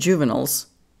are 2 juveniles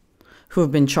who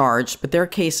have been charged, but their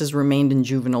cases remained in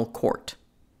juvenile court.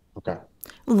 Okay.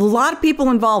 A lot of people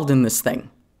involved in this thing.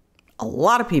 A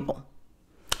lot of people.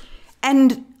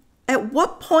 And at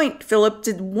what point, Philip,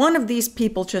 did one of these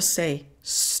people just say,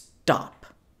 stop?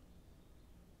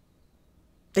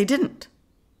 They didn't.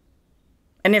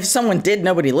 And if someone did,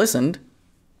 nobody listened.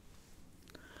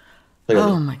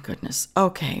 Oh, my goodness.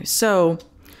 Okay, so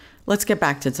let's get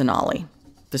back to Denali.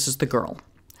 This is the girl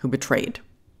who betrayed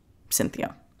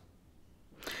Cynthia.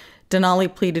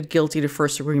 Denali pleaded guilty to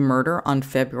first-degree murder on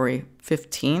February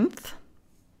 15th.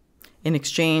 In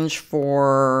exchange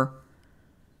for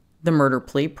the murder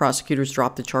plea, prosecutors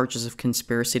dropped the charges of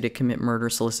conspiracy to commit murder,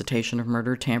 solicitation of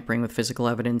murder, tampering with physical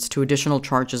evidence, 2 additional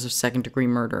charges of second-degree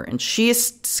murder. And she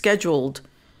is scheduled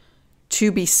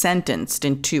to be sentenced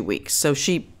in 2 weeks. So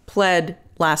she pled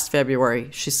last February.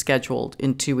 She's scheduled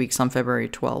in 2 weeks on February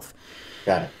 12th.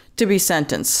 Got it. To be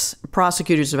sentenced.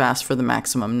 Prosecutors have asked for the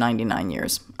maximum 99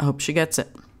 years. I hope she gets it.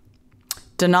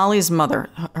 Denali's mother,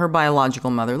 her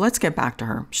biological mother, let's get back to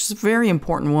her. She's a very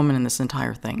important woman in this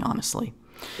entire thing, honestly.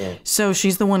 Yeah. So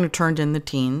she's the one who turned in the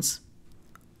teens,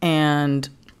 and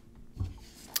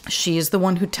she is the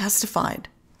one who testified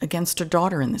against her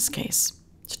daughter in this case.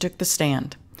 She took the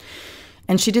stand,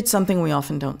 and she did something we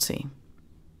often don't see.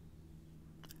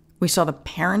 We saw the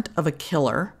parent of a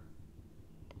killer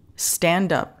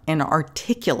stand up and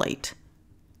articulate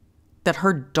that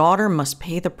her daughter must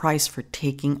pay the price for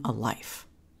taking a life.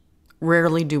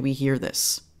 Rarely do we hear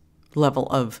this level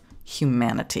of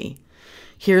humanity.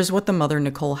 Here's what the mother,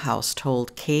 Nicole House,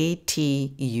 told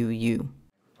KTUU.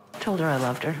 I told her I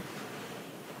loved her,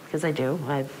 because I do.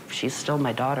 She's still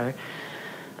my daughter.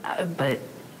 But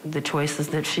the choices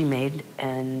that she made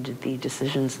and the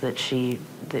decisions that she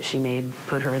made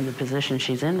put her in the position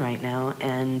she's in right now.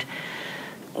 And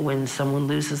when someone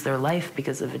loses their life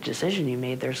because of a decision you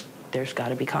made, there's got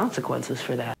to be consequences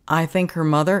for that. I think her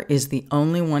mother is the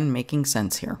only one making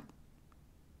sense here.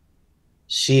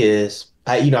 She is.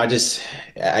 I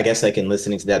guess like in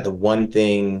listening to that, the one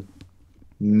thing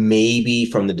maybe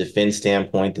from the defense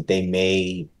standpoint that they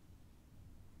may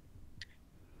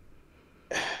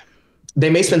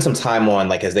spend some time on,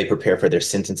 like, as they prepare for their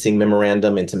sentencing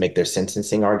memorandum and to make their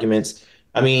sentencing arguments.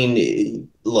 I mean,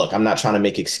 look, I'm not trying to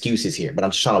make excuses here, but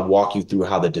I'm just trying to walk you through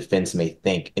how the defense may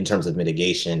think in terms of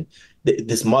mitigation.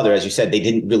 This mother, as you said, they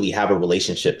didn't really have a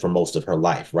relationship for most of her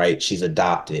life, right? She's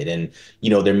adopted. And,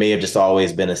 there may have just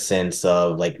always been a sense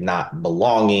of like not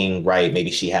belonging, right?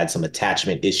 Maybe she had some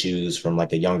attachment issues from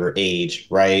like a younger age,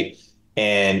 right?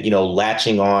 And,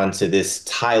 latching on to this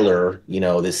Tyler,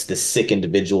 this sick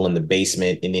individual in the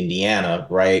basement in Indiana,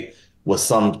 right, was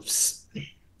some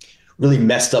really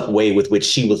messed up way with which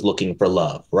she was looking for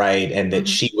love, right? And that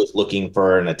she was looking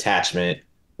for an attachment,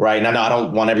 right? And I know I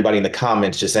don't want everybody in the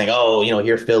comments just saying, oh,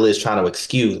 here Phil is trying to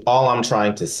excuse. All I'm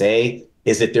trying to say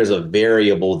is that there's a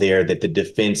variable there that the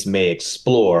defense may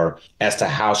explore as to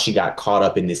how she got caught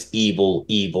up in this evil,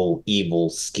 evil,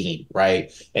 evil scheme,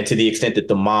 right? And to the extent that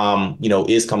the mom,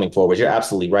 is coming forward, you're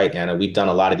absolutely right, Anna. We've done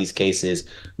a lot of these cases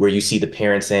where you see the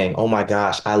parents saying, oh my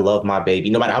gosh, I love my baby,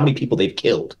 no matter how many people they've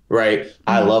killed, right?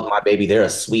 I love my baby. They're a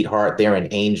sweetheart. They're an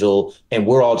angel. And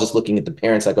we're all just looking at the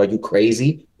parents like, are you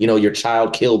crazy? Your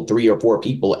child killed 3 or 4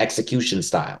 people execution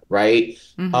style, right?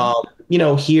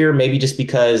 Here, maybe just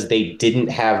because they didn't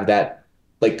have that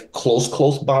like close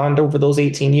bond over those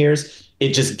 18 years,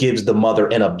 it just gives the mother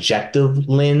an objective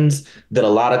lens that a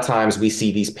lot of times we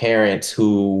see these parents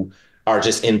who are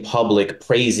just in public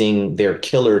praising their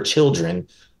killer children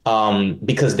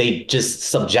because they just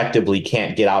subjectively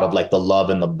can't get out of like the love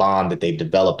and the bond that they've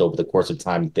developed over the course of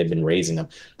time that they've been raising them.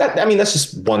 That's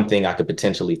just one thing I could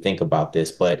potentially think about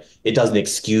this, but it doesn't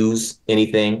excuse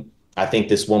anything. I think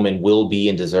this woman will be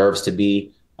and deserves to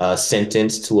be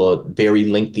sentenced to a very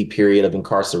lengthy period of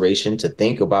incarceration to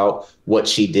think about what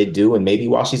she did do. And maybe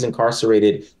while she's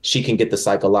incarcerated, she can get the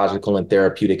psychological and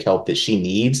therapeutic help that she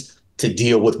needs to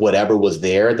deal with whatever was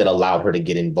there that allowed her to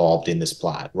get involved in this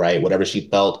plot, right? Whatever she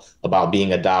felt about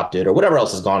being adopted or whatever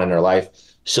else has gone in her life,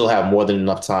 she'll have more than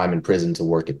enough time in prison to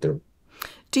work it through.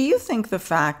 Do you think the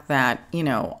fact that,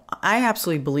 I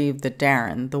absolutely believe that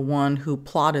Darren, the one who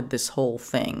plotted this whole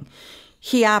thing,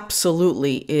 he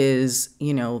absolutely is,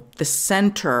 the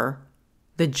center,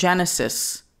 the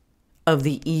genesis of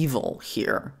the evil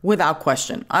here, without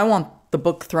question. I want the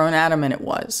book thrown at him, and it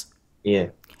was. Yeah.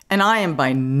 And I am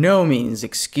by no means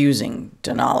excusing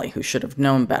Denali, who should have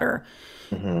known better.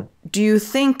 Do you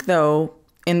think, though,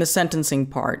 in the sentencing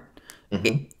part,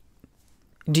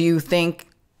 do you think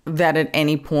that at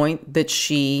any point that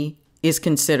she is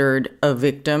considered a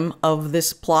victim of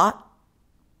this plot?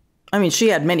 I mean, she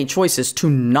had many choices to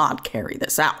not carry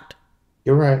this out.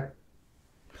 You're right.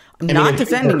 I'm not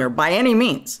defending her by any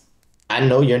means. I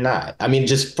know you're not. I mean,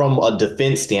 just from a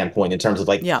defense standpoint, in terms of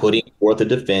putting forth a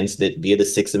defense that via the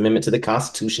Sixth Amendment to the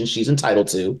Constitution she's entitled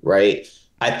to, right?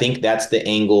 I think that's the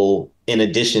angle, in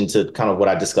addition to kind of what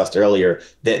I discussed earlier,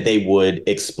 that they would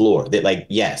explore. That,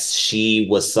 yes, she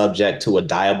was subject to a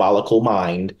diabolical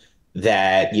mind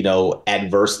that,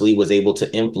 adversely was able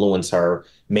to influence her,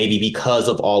 maybe because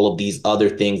of all of these other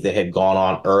things that had gone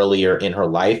on earlier in her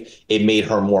life. It made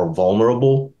her more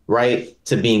vulnerable, right,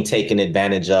 to being taken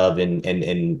advantage of and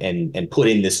put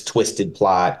in this twisted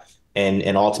plot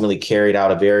and ultimately carried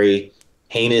out a very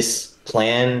heinous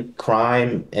plan,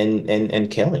 crime,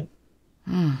 and killing.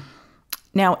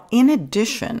 Now, in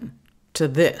addition to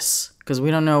this, because we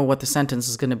don't know what the sentence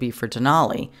is going to be for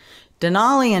Denali.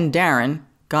 Denali and Darren,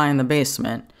 guy in the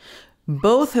basement,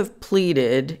 both have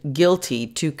pleaded guilty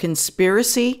to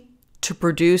conspiracy to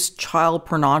produce child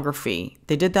pornography.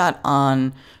 They did that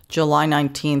on July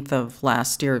 19th of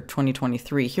last year,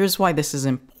 2023. Here's why this is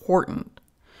important.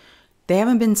 They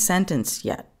haven't been sentenced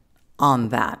yet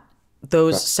on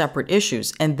those separate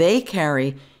issues, and they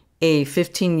carry a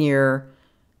 15-year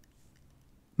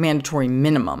mandatory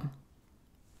minimum.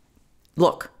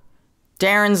 Look,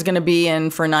 Darren's going to be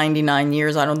in for 99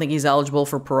 years. I don't think he's eligible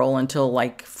for parole until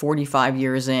like 45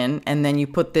 years in. And then you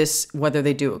put this, whether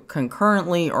they do it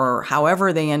concurrently or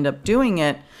however they end up doing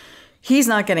it, he's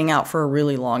not getting out for a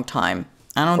really long time.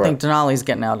 I don't think Denali's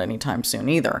getting out anytime soon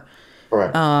either.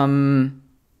 Correct.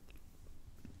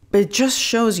 But it just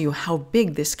shows you how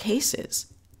big this case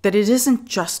is, that it isn't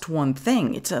just one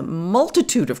thing. It's a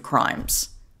multitude of crimes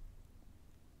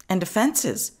and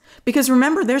offenses. Because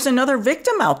remember, there's another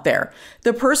victim out there,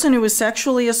 the person who was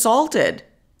sexually assaulted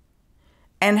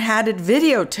and had it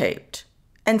videotaped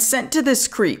and sent to this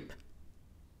creep.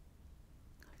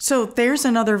 So there's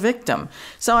another victim.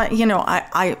 So,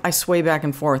 I sway back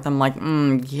and forth. I'm like,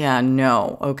 yeah,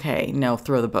 no, okay, no,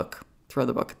 throw the book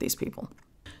at these people.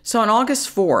 So on August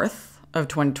 4th of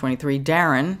 2023,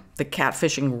 Darren, the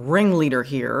catfishing ringleader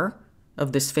here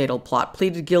of this fatal plot,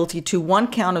 pleaded guilty to one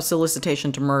count of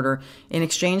solicitation to murder. In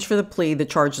exchange for the plea, the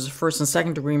charges of first and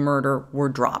second degree murder were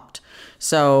dropped.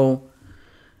 So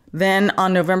then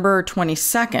on November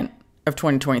 22nd of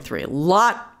 2023, a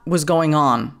lot was going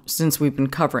on since we've been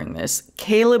covering this.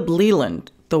 Caleb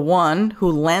Leland, the one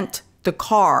who lent the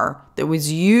car that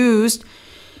was used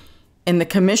in the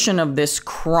commission of this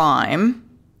crime.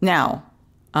 Now,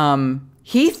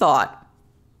 he thought,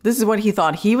 this is what he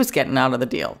thought he was getting out of the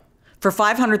deal. For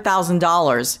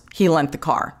 $500,000, he lent the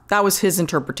car. That was his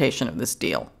interpretation of this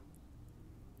deal.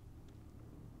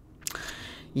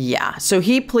 Yeah, so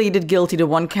he pleaded guilty to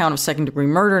one count of second-degree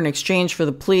murder. In exchange for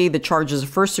the plea, the charges of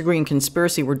first-degree and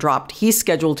conspiracy were dropped. He's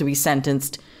scheduled to be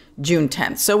sentenced June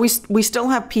 10th. So we still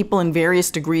have people in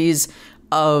various degrees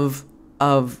of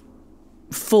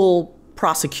full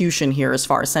prosecution here as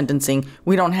far as sentencing.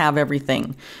 We don't have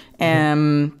everything.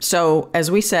 So as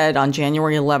we said, on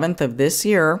January 11th of this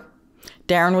year,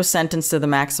 Darren was sentenced to the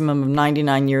maximum of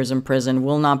 99 years in prison,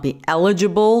 will not be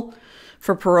eligible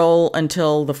for parole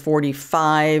until the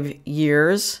 45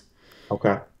 years.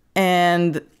 Okay.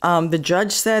 And the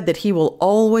judge said that he will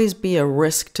always be a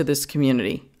risk to this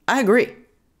community. I agree.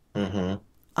 I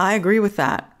agree with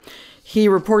that. He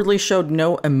reportedly showed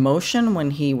no emotion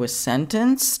when he was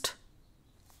sentenced.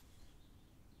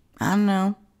 I don't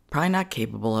know. Probably not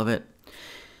capable of it.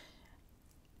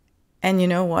 And you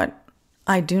know what?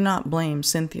 I do not blame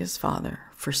Cynthia's father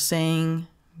for saying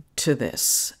to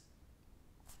this,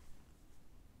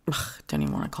 don't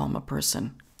even want to call him a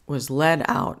person, was led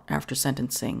out after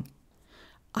sentencing,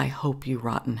 I hope you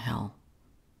rot in hell.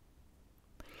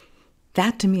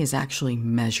 That to me is actually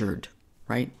measured,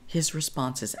 right? His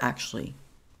response is actually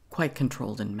quite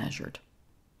controlled and measured.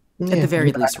 Yeah, at the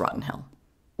very least, rot in hell.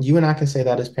 You and I can say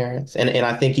that as parents. And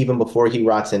I think even before he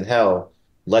rots in hell,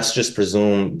 let's just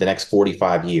presume the next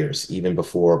 45 years, even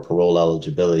before parole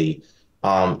eligibility,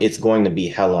 it's going to be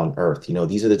hell on earth.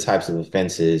 These are the types of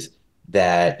offenses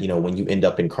that, when you end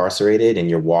up incarcerated and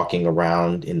you're walking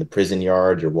around in the prison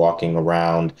yard, you're walking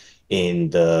around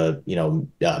in the,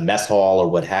 mess hall or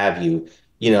what have you,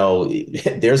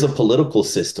 there's a political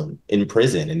system in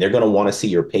prison and they're going to want to see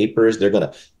your papers. They're going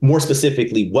to, more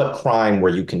specifically, what crime were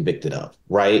you convicted of,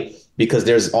 right? Because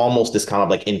there's almost this kind of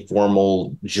like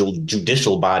informal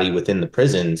judicial body within the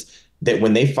prisons that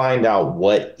when they find out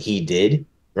what he did,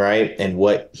 right, and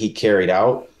what he carried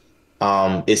out,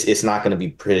 it's not going to be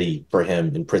pretty for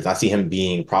him in prison. I see him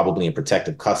being probably in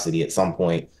protective custody at some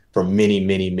point for many,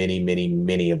 many, many, many,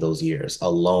 many of those years,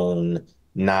 alone,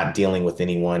 not dealing with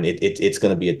anyone. It's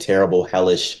going to be a terrible,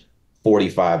 hellish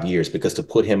 45 years, because to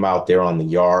put him out there on the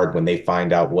yard when they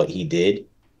find out what he did,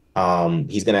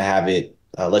 he's going to have it,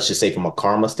 let's just say from a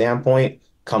karma standpoint,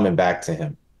 coming back to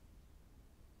him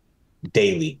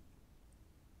daily.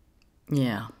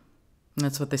 Yeah.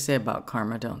 That's what they say about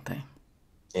karma, don't they?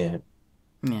 Yeah.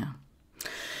 Yeah.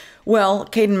 Well,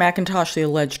 Caden McIntosh, the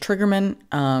alleged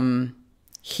triggerman,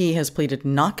 he has pleaded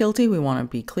not guilty. We want to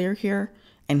be clear here.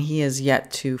 And he has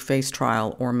yet to face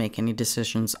trial or make any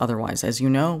decisions otherwise. As you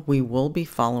know, we will be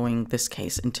following this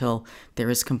case until there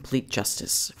is complete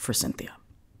justice for Cynthia.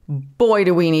 Boy,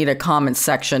 do we need a comment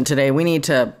section today. We need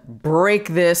to break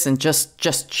this and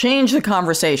just change the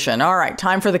conversation. All right,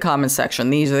 time for the comment section.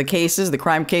 These are the cases, the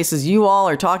crime cases you all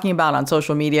are talking about on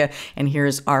social media. And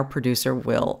here's our producer,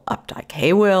 Will Updike.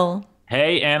 Hey, Will.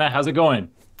 Hey, Anna, how's it going?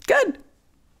 Good.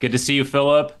 Good to see you,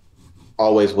 Phillip.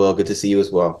 Always will. Good to see you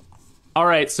as well. All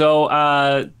right,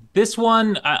 so this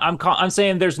one, I'm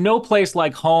saying there's no place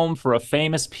like home for a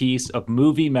famous piece of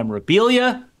movie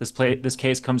memorabilia. This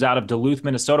case comes out of Duluth,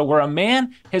 Minnesota, where a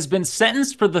man has been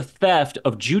sentenced for the theft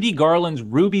of Judy Garland's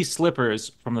ruby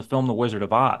slippers from the film The Wizard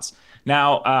of Oz.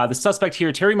 Now, the suspect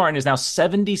here, Terry Martin, is now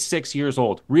 76 years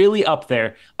old, really up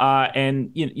there.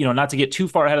 And, not to get too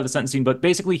far ahead of the sentencing, but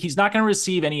basically he's not going to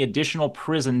receive any additional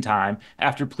prison time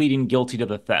after pleading guilty to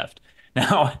the theft.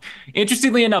 Now,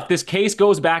 interestingly enough, this case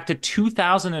goes back to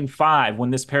 2005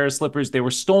 when this pair of slippers, they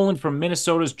were stolen from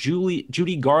Minnesota's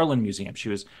Judy Garland Museum. She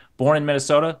was born in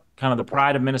Minnesota, kind of the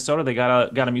pride of Minnesota. They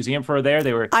got a museum for her there.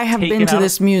 They were I have been to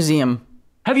this museum.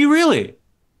 Have you really?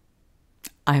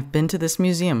 I have been to this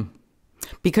museum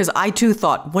because I too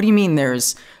thought, what do you mean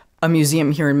there's a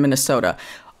museum here in Minnesota?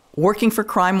 Working for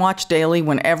Crime Watch Daily,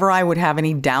 whenever I would have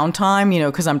any downtime,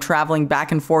 because I'm traveling back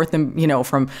and forth and,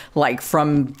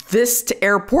 from this to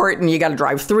airport and you got to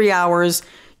drive 3 hours,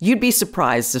 you'd be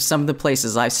surprised of some of the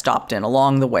places I stopped in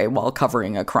along the way while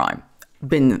covering a crime.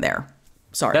 Been there.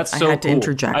 Sorry, that's so I had to cool.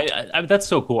 interject. That's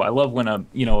so cool. I love when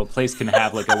a place can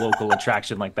have like a local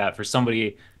attraction like that for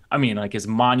somebody, like as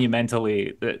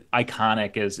monumentally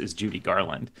iconic as Judy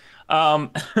Garland. So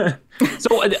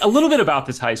a little bit about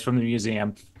this heist from the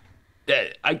museum.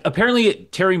 Apparently,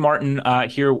 Terry Martin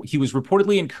here, he was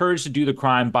reportedly encouraged to do the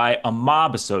crime by a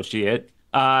mob associate.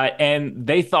 And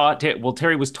they thought,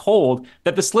 Terry was told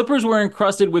that the slippers were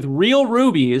encrusted with real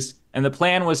rubies. And the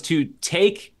plan was to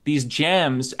take these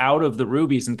gems out of the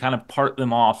rubies and kind of part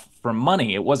them off for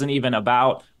money. It wasn't even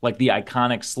about like the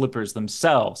iconic slippers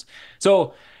themselves.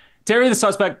 So Terry, the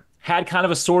suspect, had kind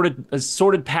of a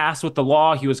sordid past with the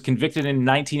law. He was convicted in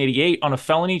 1988 on a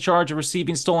felony charge of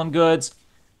receiving stolen goods.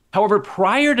 However,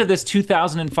 prior to this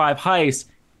 2005 heist,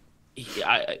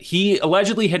 he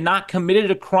allegedly had not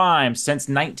committed a crime since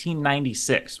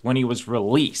 1996 when he was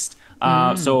released.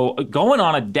 So going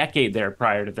on a decade there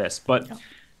prior to this. But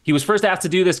he was first asked to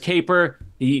do this caper.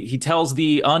 He tells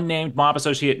the unnamed mob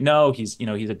associate, no, he's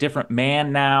a different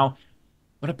man now.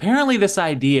 But apparently this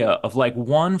idea of like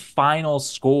one final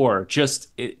score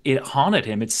it haunted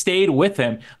him. It stayed with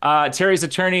him. Terry's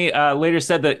attorney later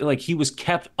said that like he was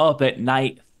kept up at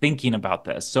night thinking about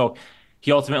this. So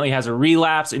he ultimately has a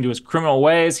relapse into his criminal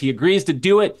ways. He agrees to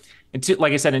do it. And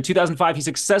like I said, in 2005, he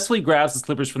successfully grabs the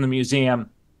slippers from the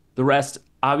museum. The rest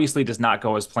obviously does not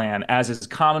go as planned, as is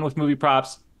common with movie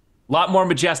props. A lot more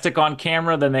majestic on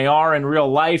camera than they are in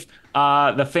real life.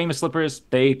 The famous slippers,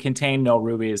 they contain no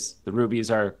rubies. The rubies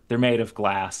they're made of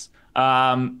glass.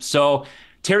 So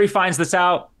Terry finds this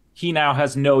out. He now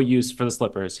has no use for the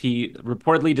slippers. He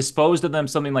reportedly disposed of them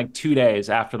something like 2 days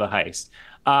after the heist.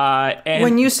 And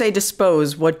when you say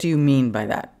dispose, what do you mean by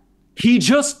that? He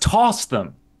just tossed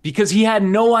them because he had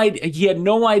no idea. He had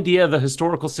no idea the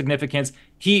historical significance.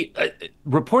 He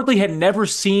reportedly had never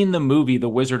seen the movie The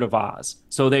Wizard of Oz,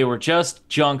 so they were just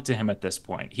junk to him at this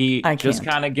point. He just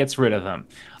kind of gets rid of them.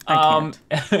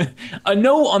 A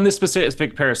note on this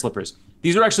specific pair of slippers.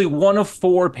 These are actually one of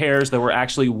 4 pairs that were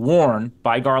actually worn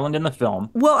by Garland in the film.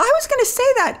 Well, I was going to say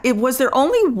that. Was there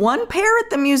only one pair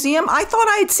at the museum? I thought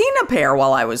I had seen a pair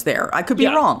while I was there. I could be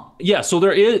wrong. Yeah, so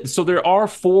there are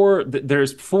 4,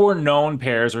 there's 4 known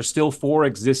pairs, or still 4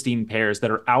 existing pairs that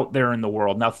are out there in the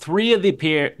world. Now, 3 of the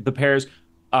pairs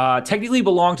technically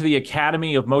belong to the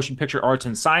Academy of Motion Picture Arts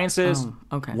and Sciences.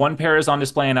 Oh, okay. 1 pair is on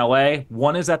display in LA.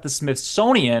 1 is at the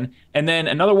Smithsonian. And then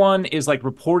another one is like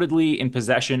reportedly in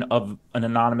possession of an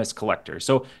anonymous collector.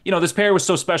 So, this pair was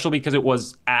so special because it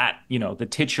was at, the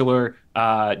titular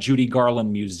Judy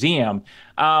Garland Museum.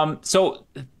 So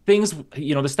things,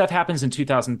 this stuff happens in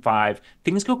 2005.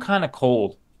 Things go kind of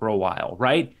cold for a while,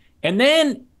 right? And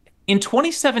then in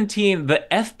 2017, the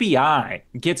FBI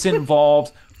gets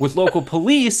involved with local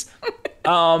police.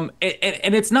 And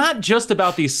it's not just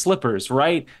about these slippers,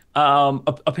 right?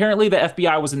 Apparently, the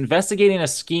FBI was investigating a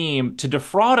scheme to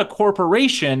defraud a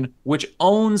corporation which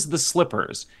owns the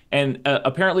slippers. And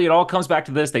apparently, it all comes back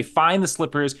to this. They find the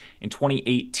slippers in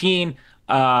 2018,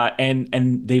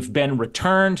 and they've been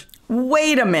returned.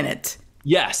 Wait a minute.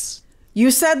 Yes. You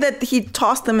said that he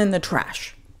tossed them in the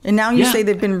trash, and now you say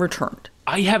they've been returned.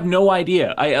 I have no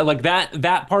idea. I like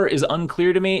that part is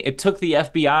unclear to me. It took the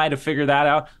FBI to figure that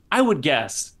out. I would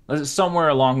guess somewhere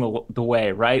along the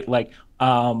way, right? Like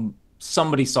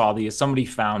somebody saw these, somebody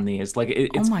found these. Like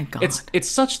it's, oh my God. It's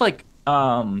such like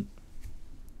even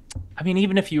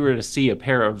if you were to see a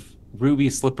pair of ruby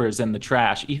slippers in the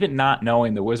trash, even not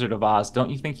knowing The Wizard of Oz, don't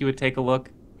you think you would take a look?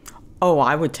 Oh,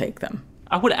 I would take them.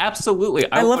 I would absolutely.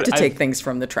 I love to take things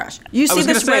from the trash. You see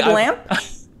this red lamp?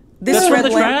 This That's from red the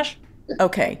lamp. trash?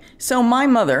 Okay, so my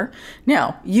mother,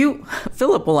 now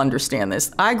Philip will understand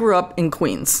this. I grew up in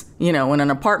Queens, in an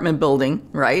apartment building,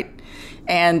 right?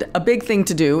 And a big thing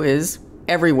to do is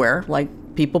everywhere, like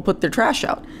people put their trash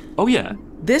out. Oh, yeah.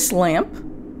 This lamp,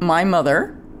 my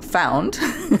mother found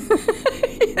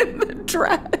in the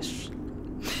trash.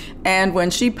 And when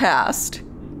she passed,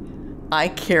 I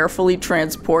carefully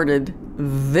transported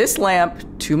this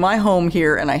lamp to my home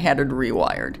here and I had it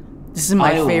rewired. This is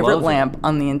my favorite lamp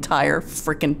on the entire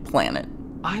freaking planet.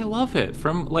 I love it.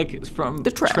 From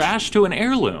the trash to an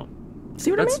heirloom. See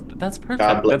what I mean? That's perfect.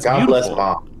 God bless, That's God bless beautiful.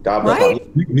 mom. God bless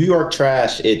Right? mom. New York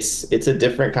trash, it's a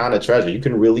different kind of treasure. You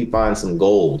can really find some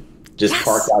gold just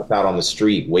parked outside on the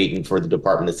street waiting for the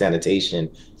Department of Sanitation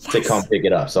to come pick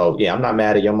it up. So yeah, I'm not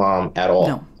mad at your mom at all.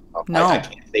 No. I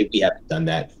can't say we haven't done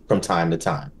that from time to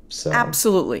time. So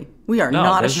Absolutely. We are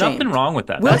not there's ashamed. nothing wrong with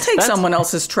that. We'll take someone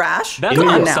else's trash. That's Come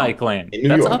on now. upcycling. In New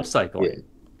That's York. upcycling.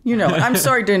 Yeah. I'm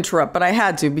sorry to interrupt, but I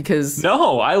had to because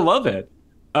No, I love it.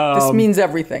 this means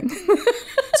everything.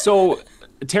 So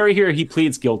Terry here, he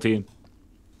pleads guilty.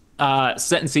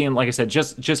 Sentencing, like I said,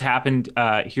 just happened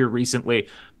here recently.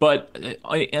 But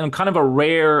in kind of a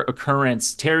rare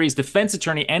occurrence, Terry's defense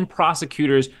attorney and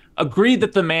prosecutors agreed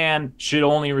that the man should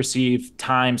only receive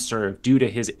time served due to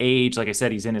his age. Like I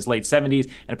said, he's in his late 70s,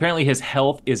 and apparently his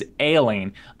health is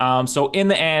ailing. So in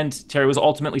the end, Terry was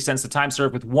ultimately sentenced to time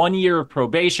served with 1 year of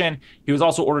probation. He was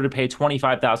also ordered to pay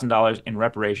 $25,000 in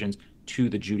reparations to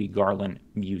the Judy Garland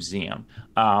Museum.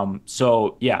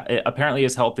 So yeah, apparently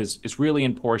his health is really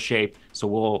in poor shape. So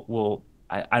we'll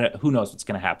who knows what's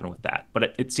going to happen with that,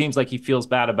 but it seems like he feels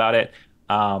bad about it.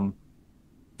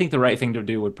 I think the right thing to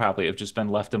do would probably have just been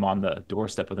left him on the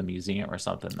doorstep of the museum or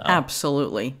something, though.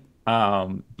 Absolutely. I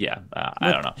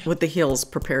don't know. With the heels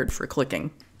prepared for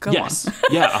clicking. Go Yes. on.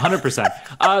 Yeah,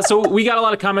 100%. So we got a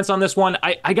lot of comments on this one.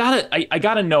 I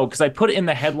gotta know, because I put in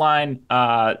the headline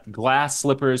glass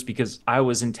slippers because I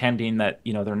was intending that,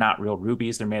 they're not real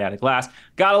rubies. They're made out of glass.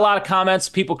 Got a lot of comments,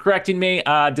 people correcting me.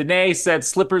 Danae said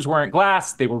slippers weren't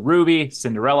glass. They were ruby.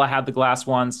 Cinderella had the glass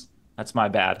ones. That's my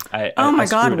bad. Oh my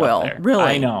God, screwed up Will. there. Really?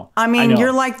 I know. I mean, know.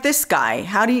 you're like this guy.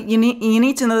 How do you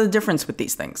need to know the difference with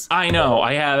these things? I know.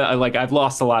 I've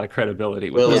lost a lot of credibility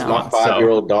with Will, this if my one,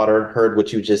 5-year-old daughter heard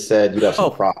what you just said, you'd have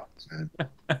some problems, man.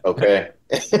 Okay.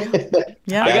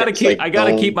 Yeah. I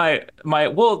gotta keep my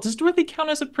well, does Dorothy count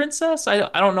as a princess?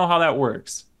 I don't know how that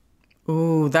works.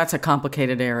 Ooh, that's a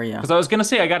complicated area. Because I was gonna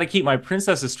say I gotta keep my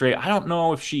princesses straight. I don't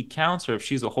know if she counts or if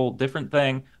she's a whole different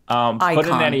thing. But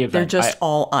in any event, they're just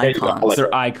all icons.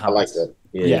 They're icons. I like that.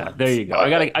 Yeah, there you go.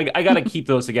 I gotta keep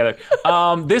those together.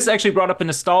 This actually brought up a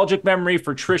nostalgic memory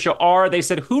for Trisha R. They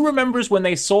said, who remembers when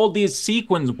they sold these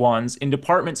sequins ones in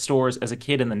department stores as a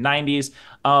kid in the 90s?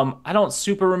 I don't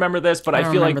super remember this, but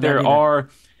I feel like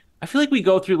I feel like we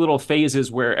go through little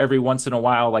phases where every once in a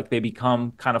while, like, they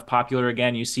become kind of popular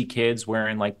again. You see kids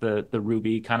wearing like the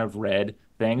ruby kind of red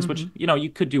things, which, you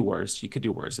could do worse. You could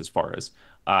do worse as far as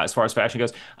fashion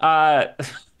goes.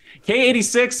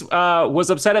 K86 was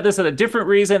upset at this at a different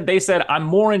reason. They said, I'm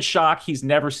more in shock he's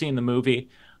never seen the movie.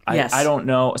 Yes. I don't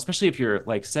know, especially if you're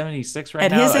like 76 right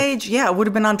At now. his age, it would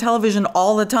have been on television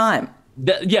all the time.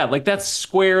 Like that's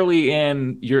squarely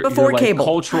in your Before like, cable.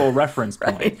 cultural reference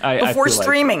point. Right? Before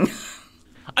streaming.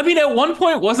 I mean, at one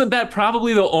point, wasn't that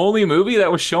probably the only movie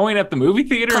that was showing at the movie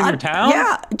theater in your town?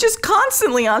 Yeah, just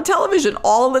constantly on television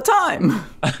all the time.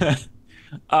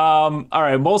 All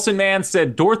right, Molson Man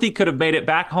said Dorothy could have made it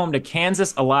back home to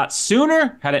Kansas a lot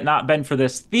sooner had it not been for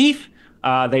this thief.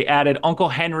 They added Uncle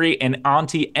Henry and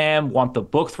Auntie M want the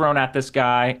book thrown at this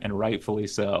guy, and rightfully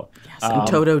so. Yes, and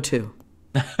Toto too.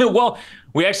 Well,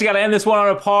 we actually got to end this one on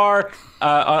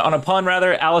a pun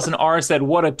rather. Allison R said,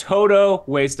 "What a Toto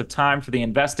waste of time for the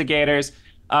investigators."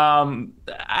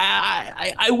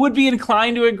 I would be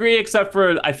inclined to agree, except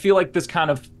for I feel like this kind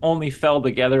of only fell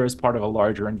together as part of a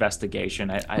larger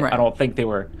investigation. I don't think they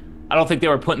were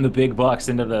putting the big bucks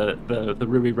into the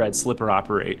ruby red slipper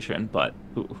operation, but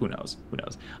who knows?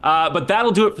 But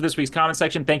that'll do it for this week's comment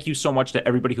section. Thank you so much to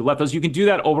everybody who left those. You can do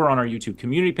that over on our YouTube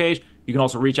community page. You can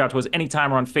also reach out to us anytime.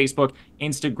 We're on Facebook,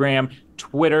 Instagram,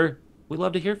 Twitter. We'd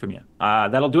love to hear from you.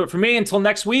 That'll do it for me. Until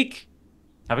next week,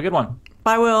 have a good one.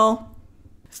 Bye, Will.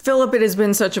 Philip, it has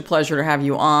been such a pleasure to have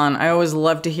you on. I always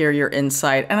love to hear your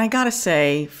insight. And I gotta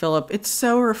say, Philip, it's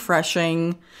so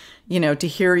refreshing, to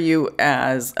hear you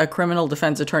as a criminal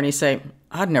defense attorney say,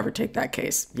 I'd never take that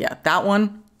case. Yeah, that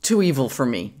one, too evil for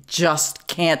me. Just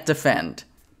can't defend.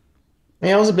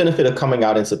 Man, it was a benefit of coming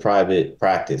out into private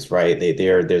practice, right?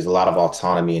 There's a lot of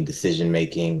autonomy and decision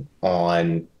making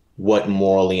on, what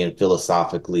morally and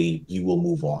philosophically you will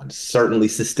move on. Certainly,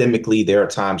 systemically, there are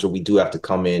times where we do have to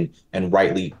come in and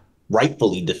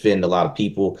rightfully defend a lot of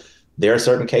people. There are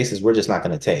certain cases we're just not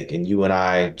going to take. And you and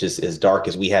I, just as dark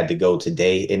as we had to go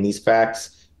today in these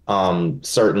facts,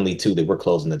 certainly too, that we're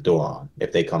closing the door on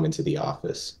if they come into the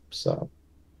office. So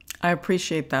I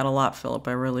appreciate that a lot, Phillip.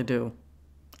 I really do.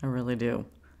 I really do.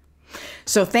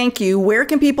 So thank you. Where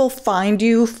can people find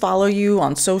you, follow you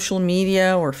on social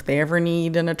media, or if they ever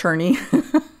need an attorney?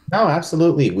 No,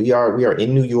 absolutely. We are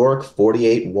in New York,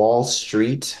 48 Wall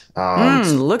Street.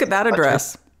 Look at that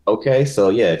address. Okay, so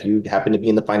yeah, if you happen to be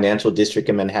in the financial district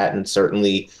in Manhattan,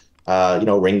 certainly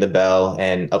ring the bell.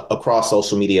 And across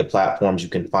social media platforms, you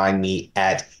can find me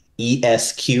at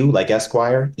ESQ, like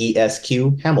Esquire,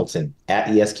 ESQ Hamilton, at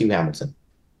ESQ Hamilton.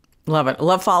 Love it.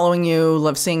 Love following you.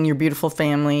 Love seeing your beautiful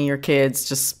family, your kids.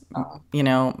 Just,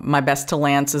 my best to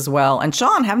Lance as well. And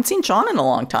Sean, haven't seen Sean in a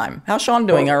long time. How's Sean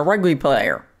doing, our rugby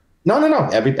player? No.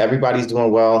 Everybody's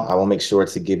doing well. I will make sure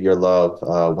to give your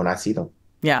love when I see them.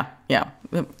 Yeah.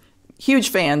 Huge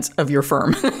fans of your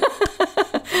firm.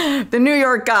 The New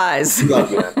York guys. We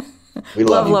love you. We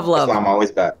love you. Love. That's why I'm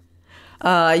always back.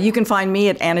 You can find me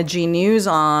at Ana G News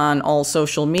on all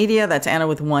social media. That's Anna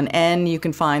with one N. You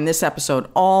can find this episode,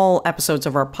 all episodes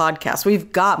of our podcast.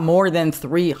 We've got more than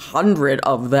 300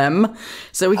 of them,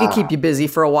 so we can keep you busy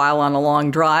for a while on a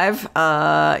long drive.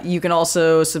 You can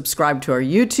also subscribe to our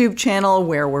YouTube channel,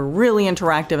 where we're really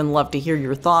interactive and love to hear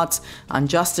your thoughts on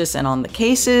justice and on the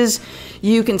cases.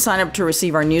 You can sign up to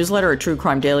receive our newsletter at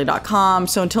truecrimedaily.com.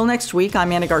 So until next week,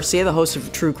 I'm Ana Garcia, the host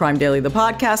of True Crime Daily, the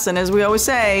podcast. And as we always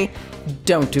say,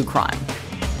 don't do crime.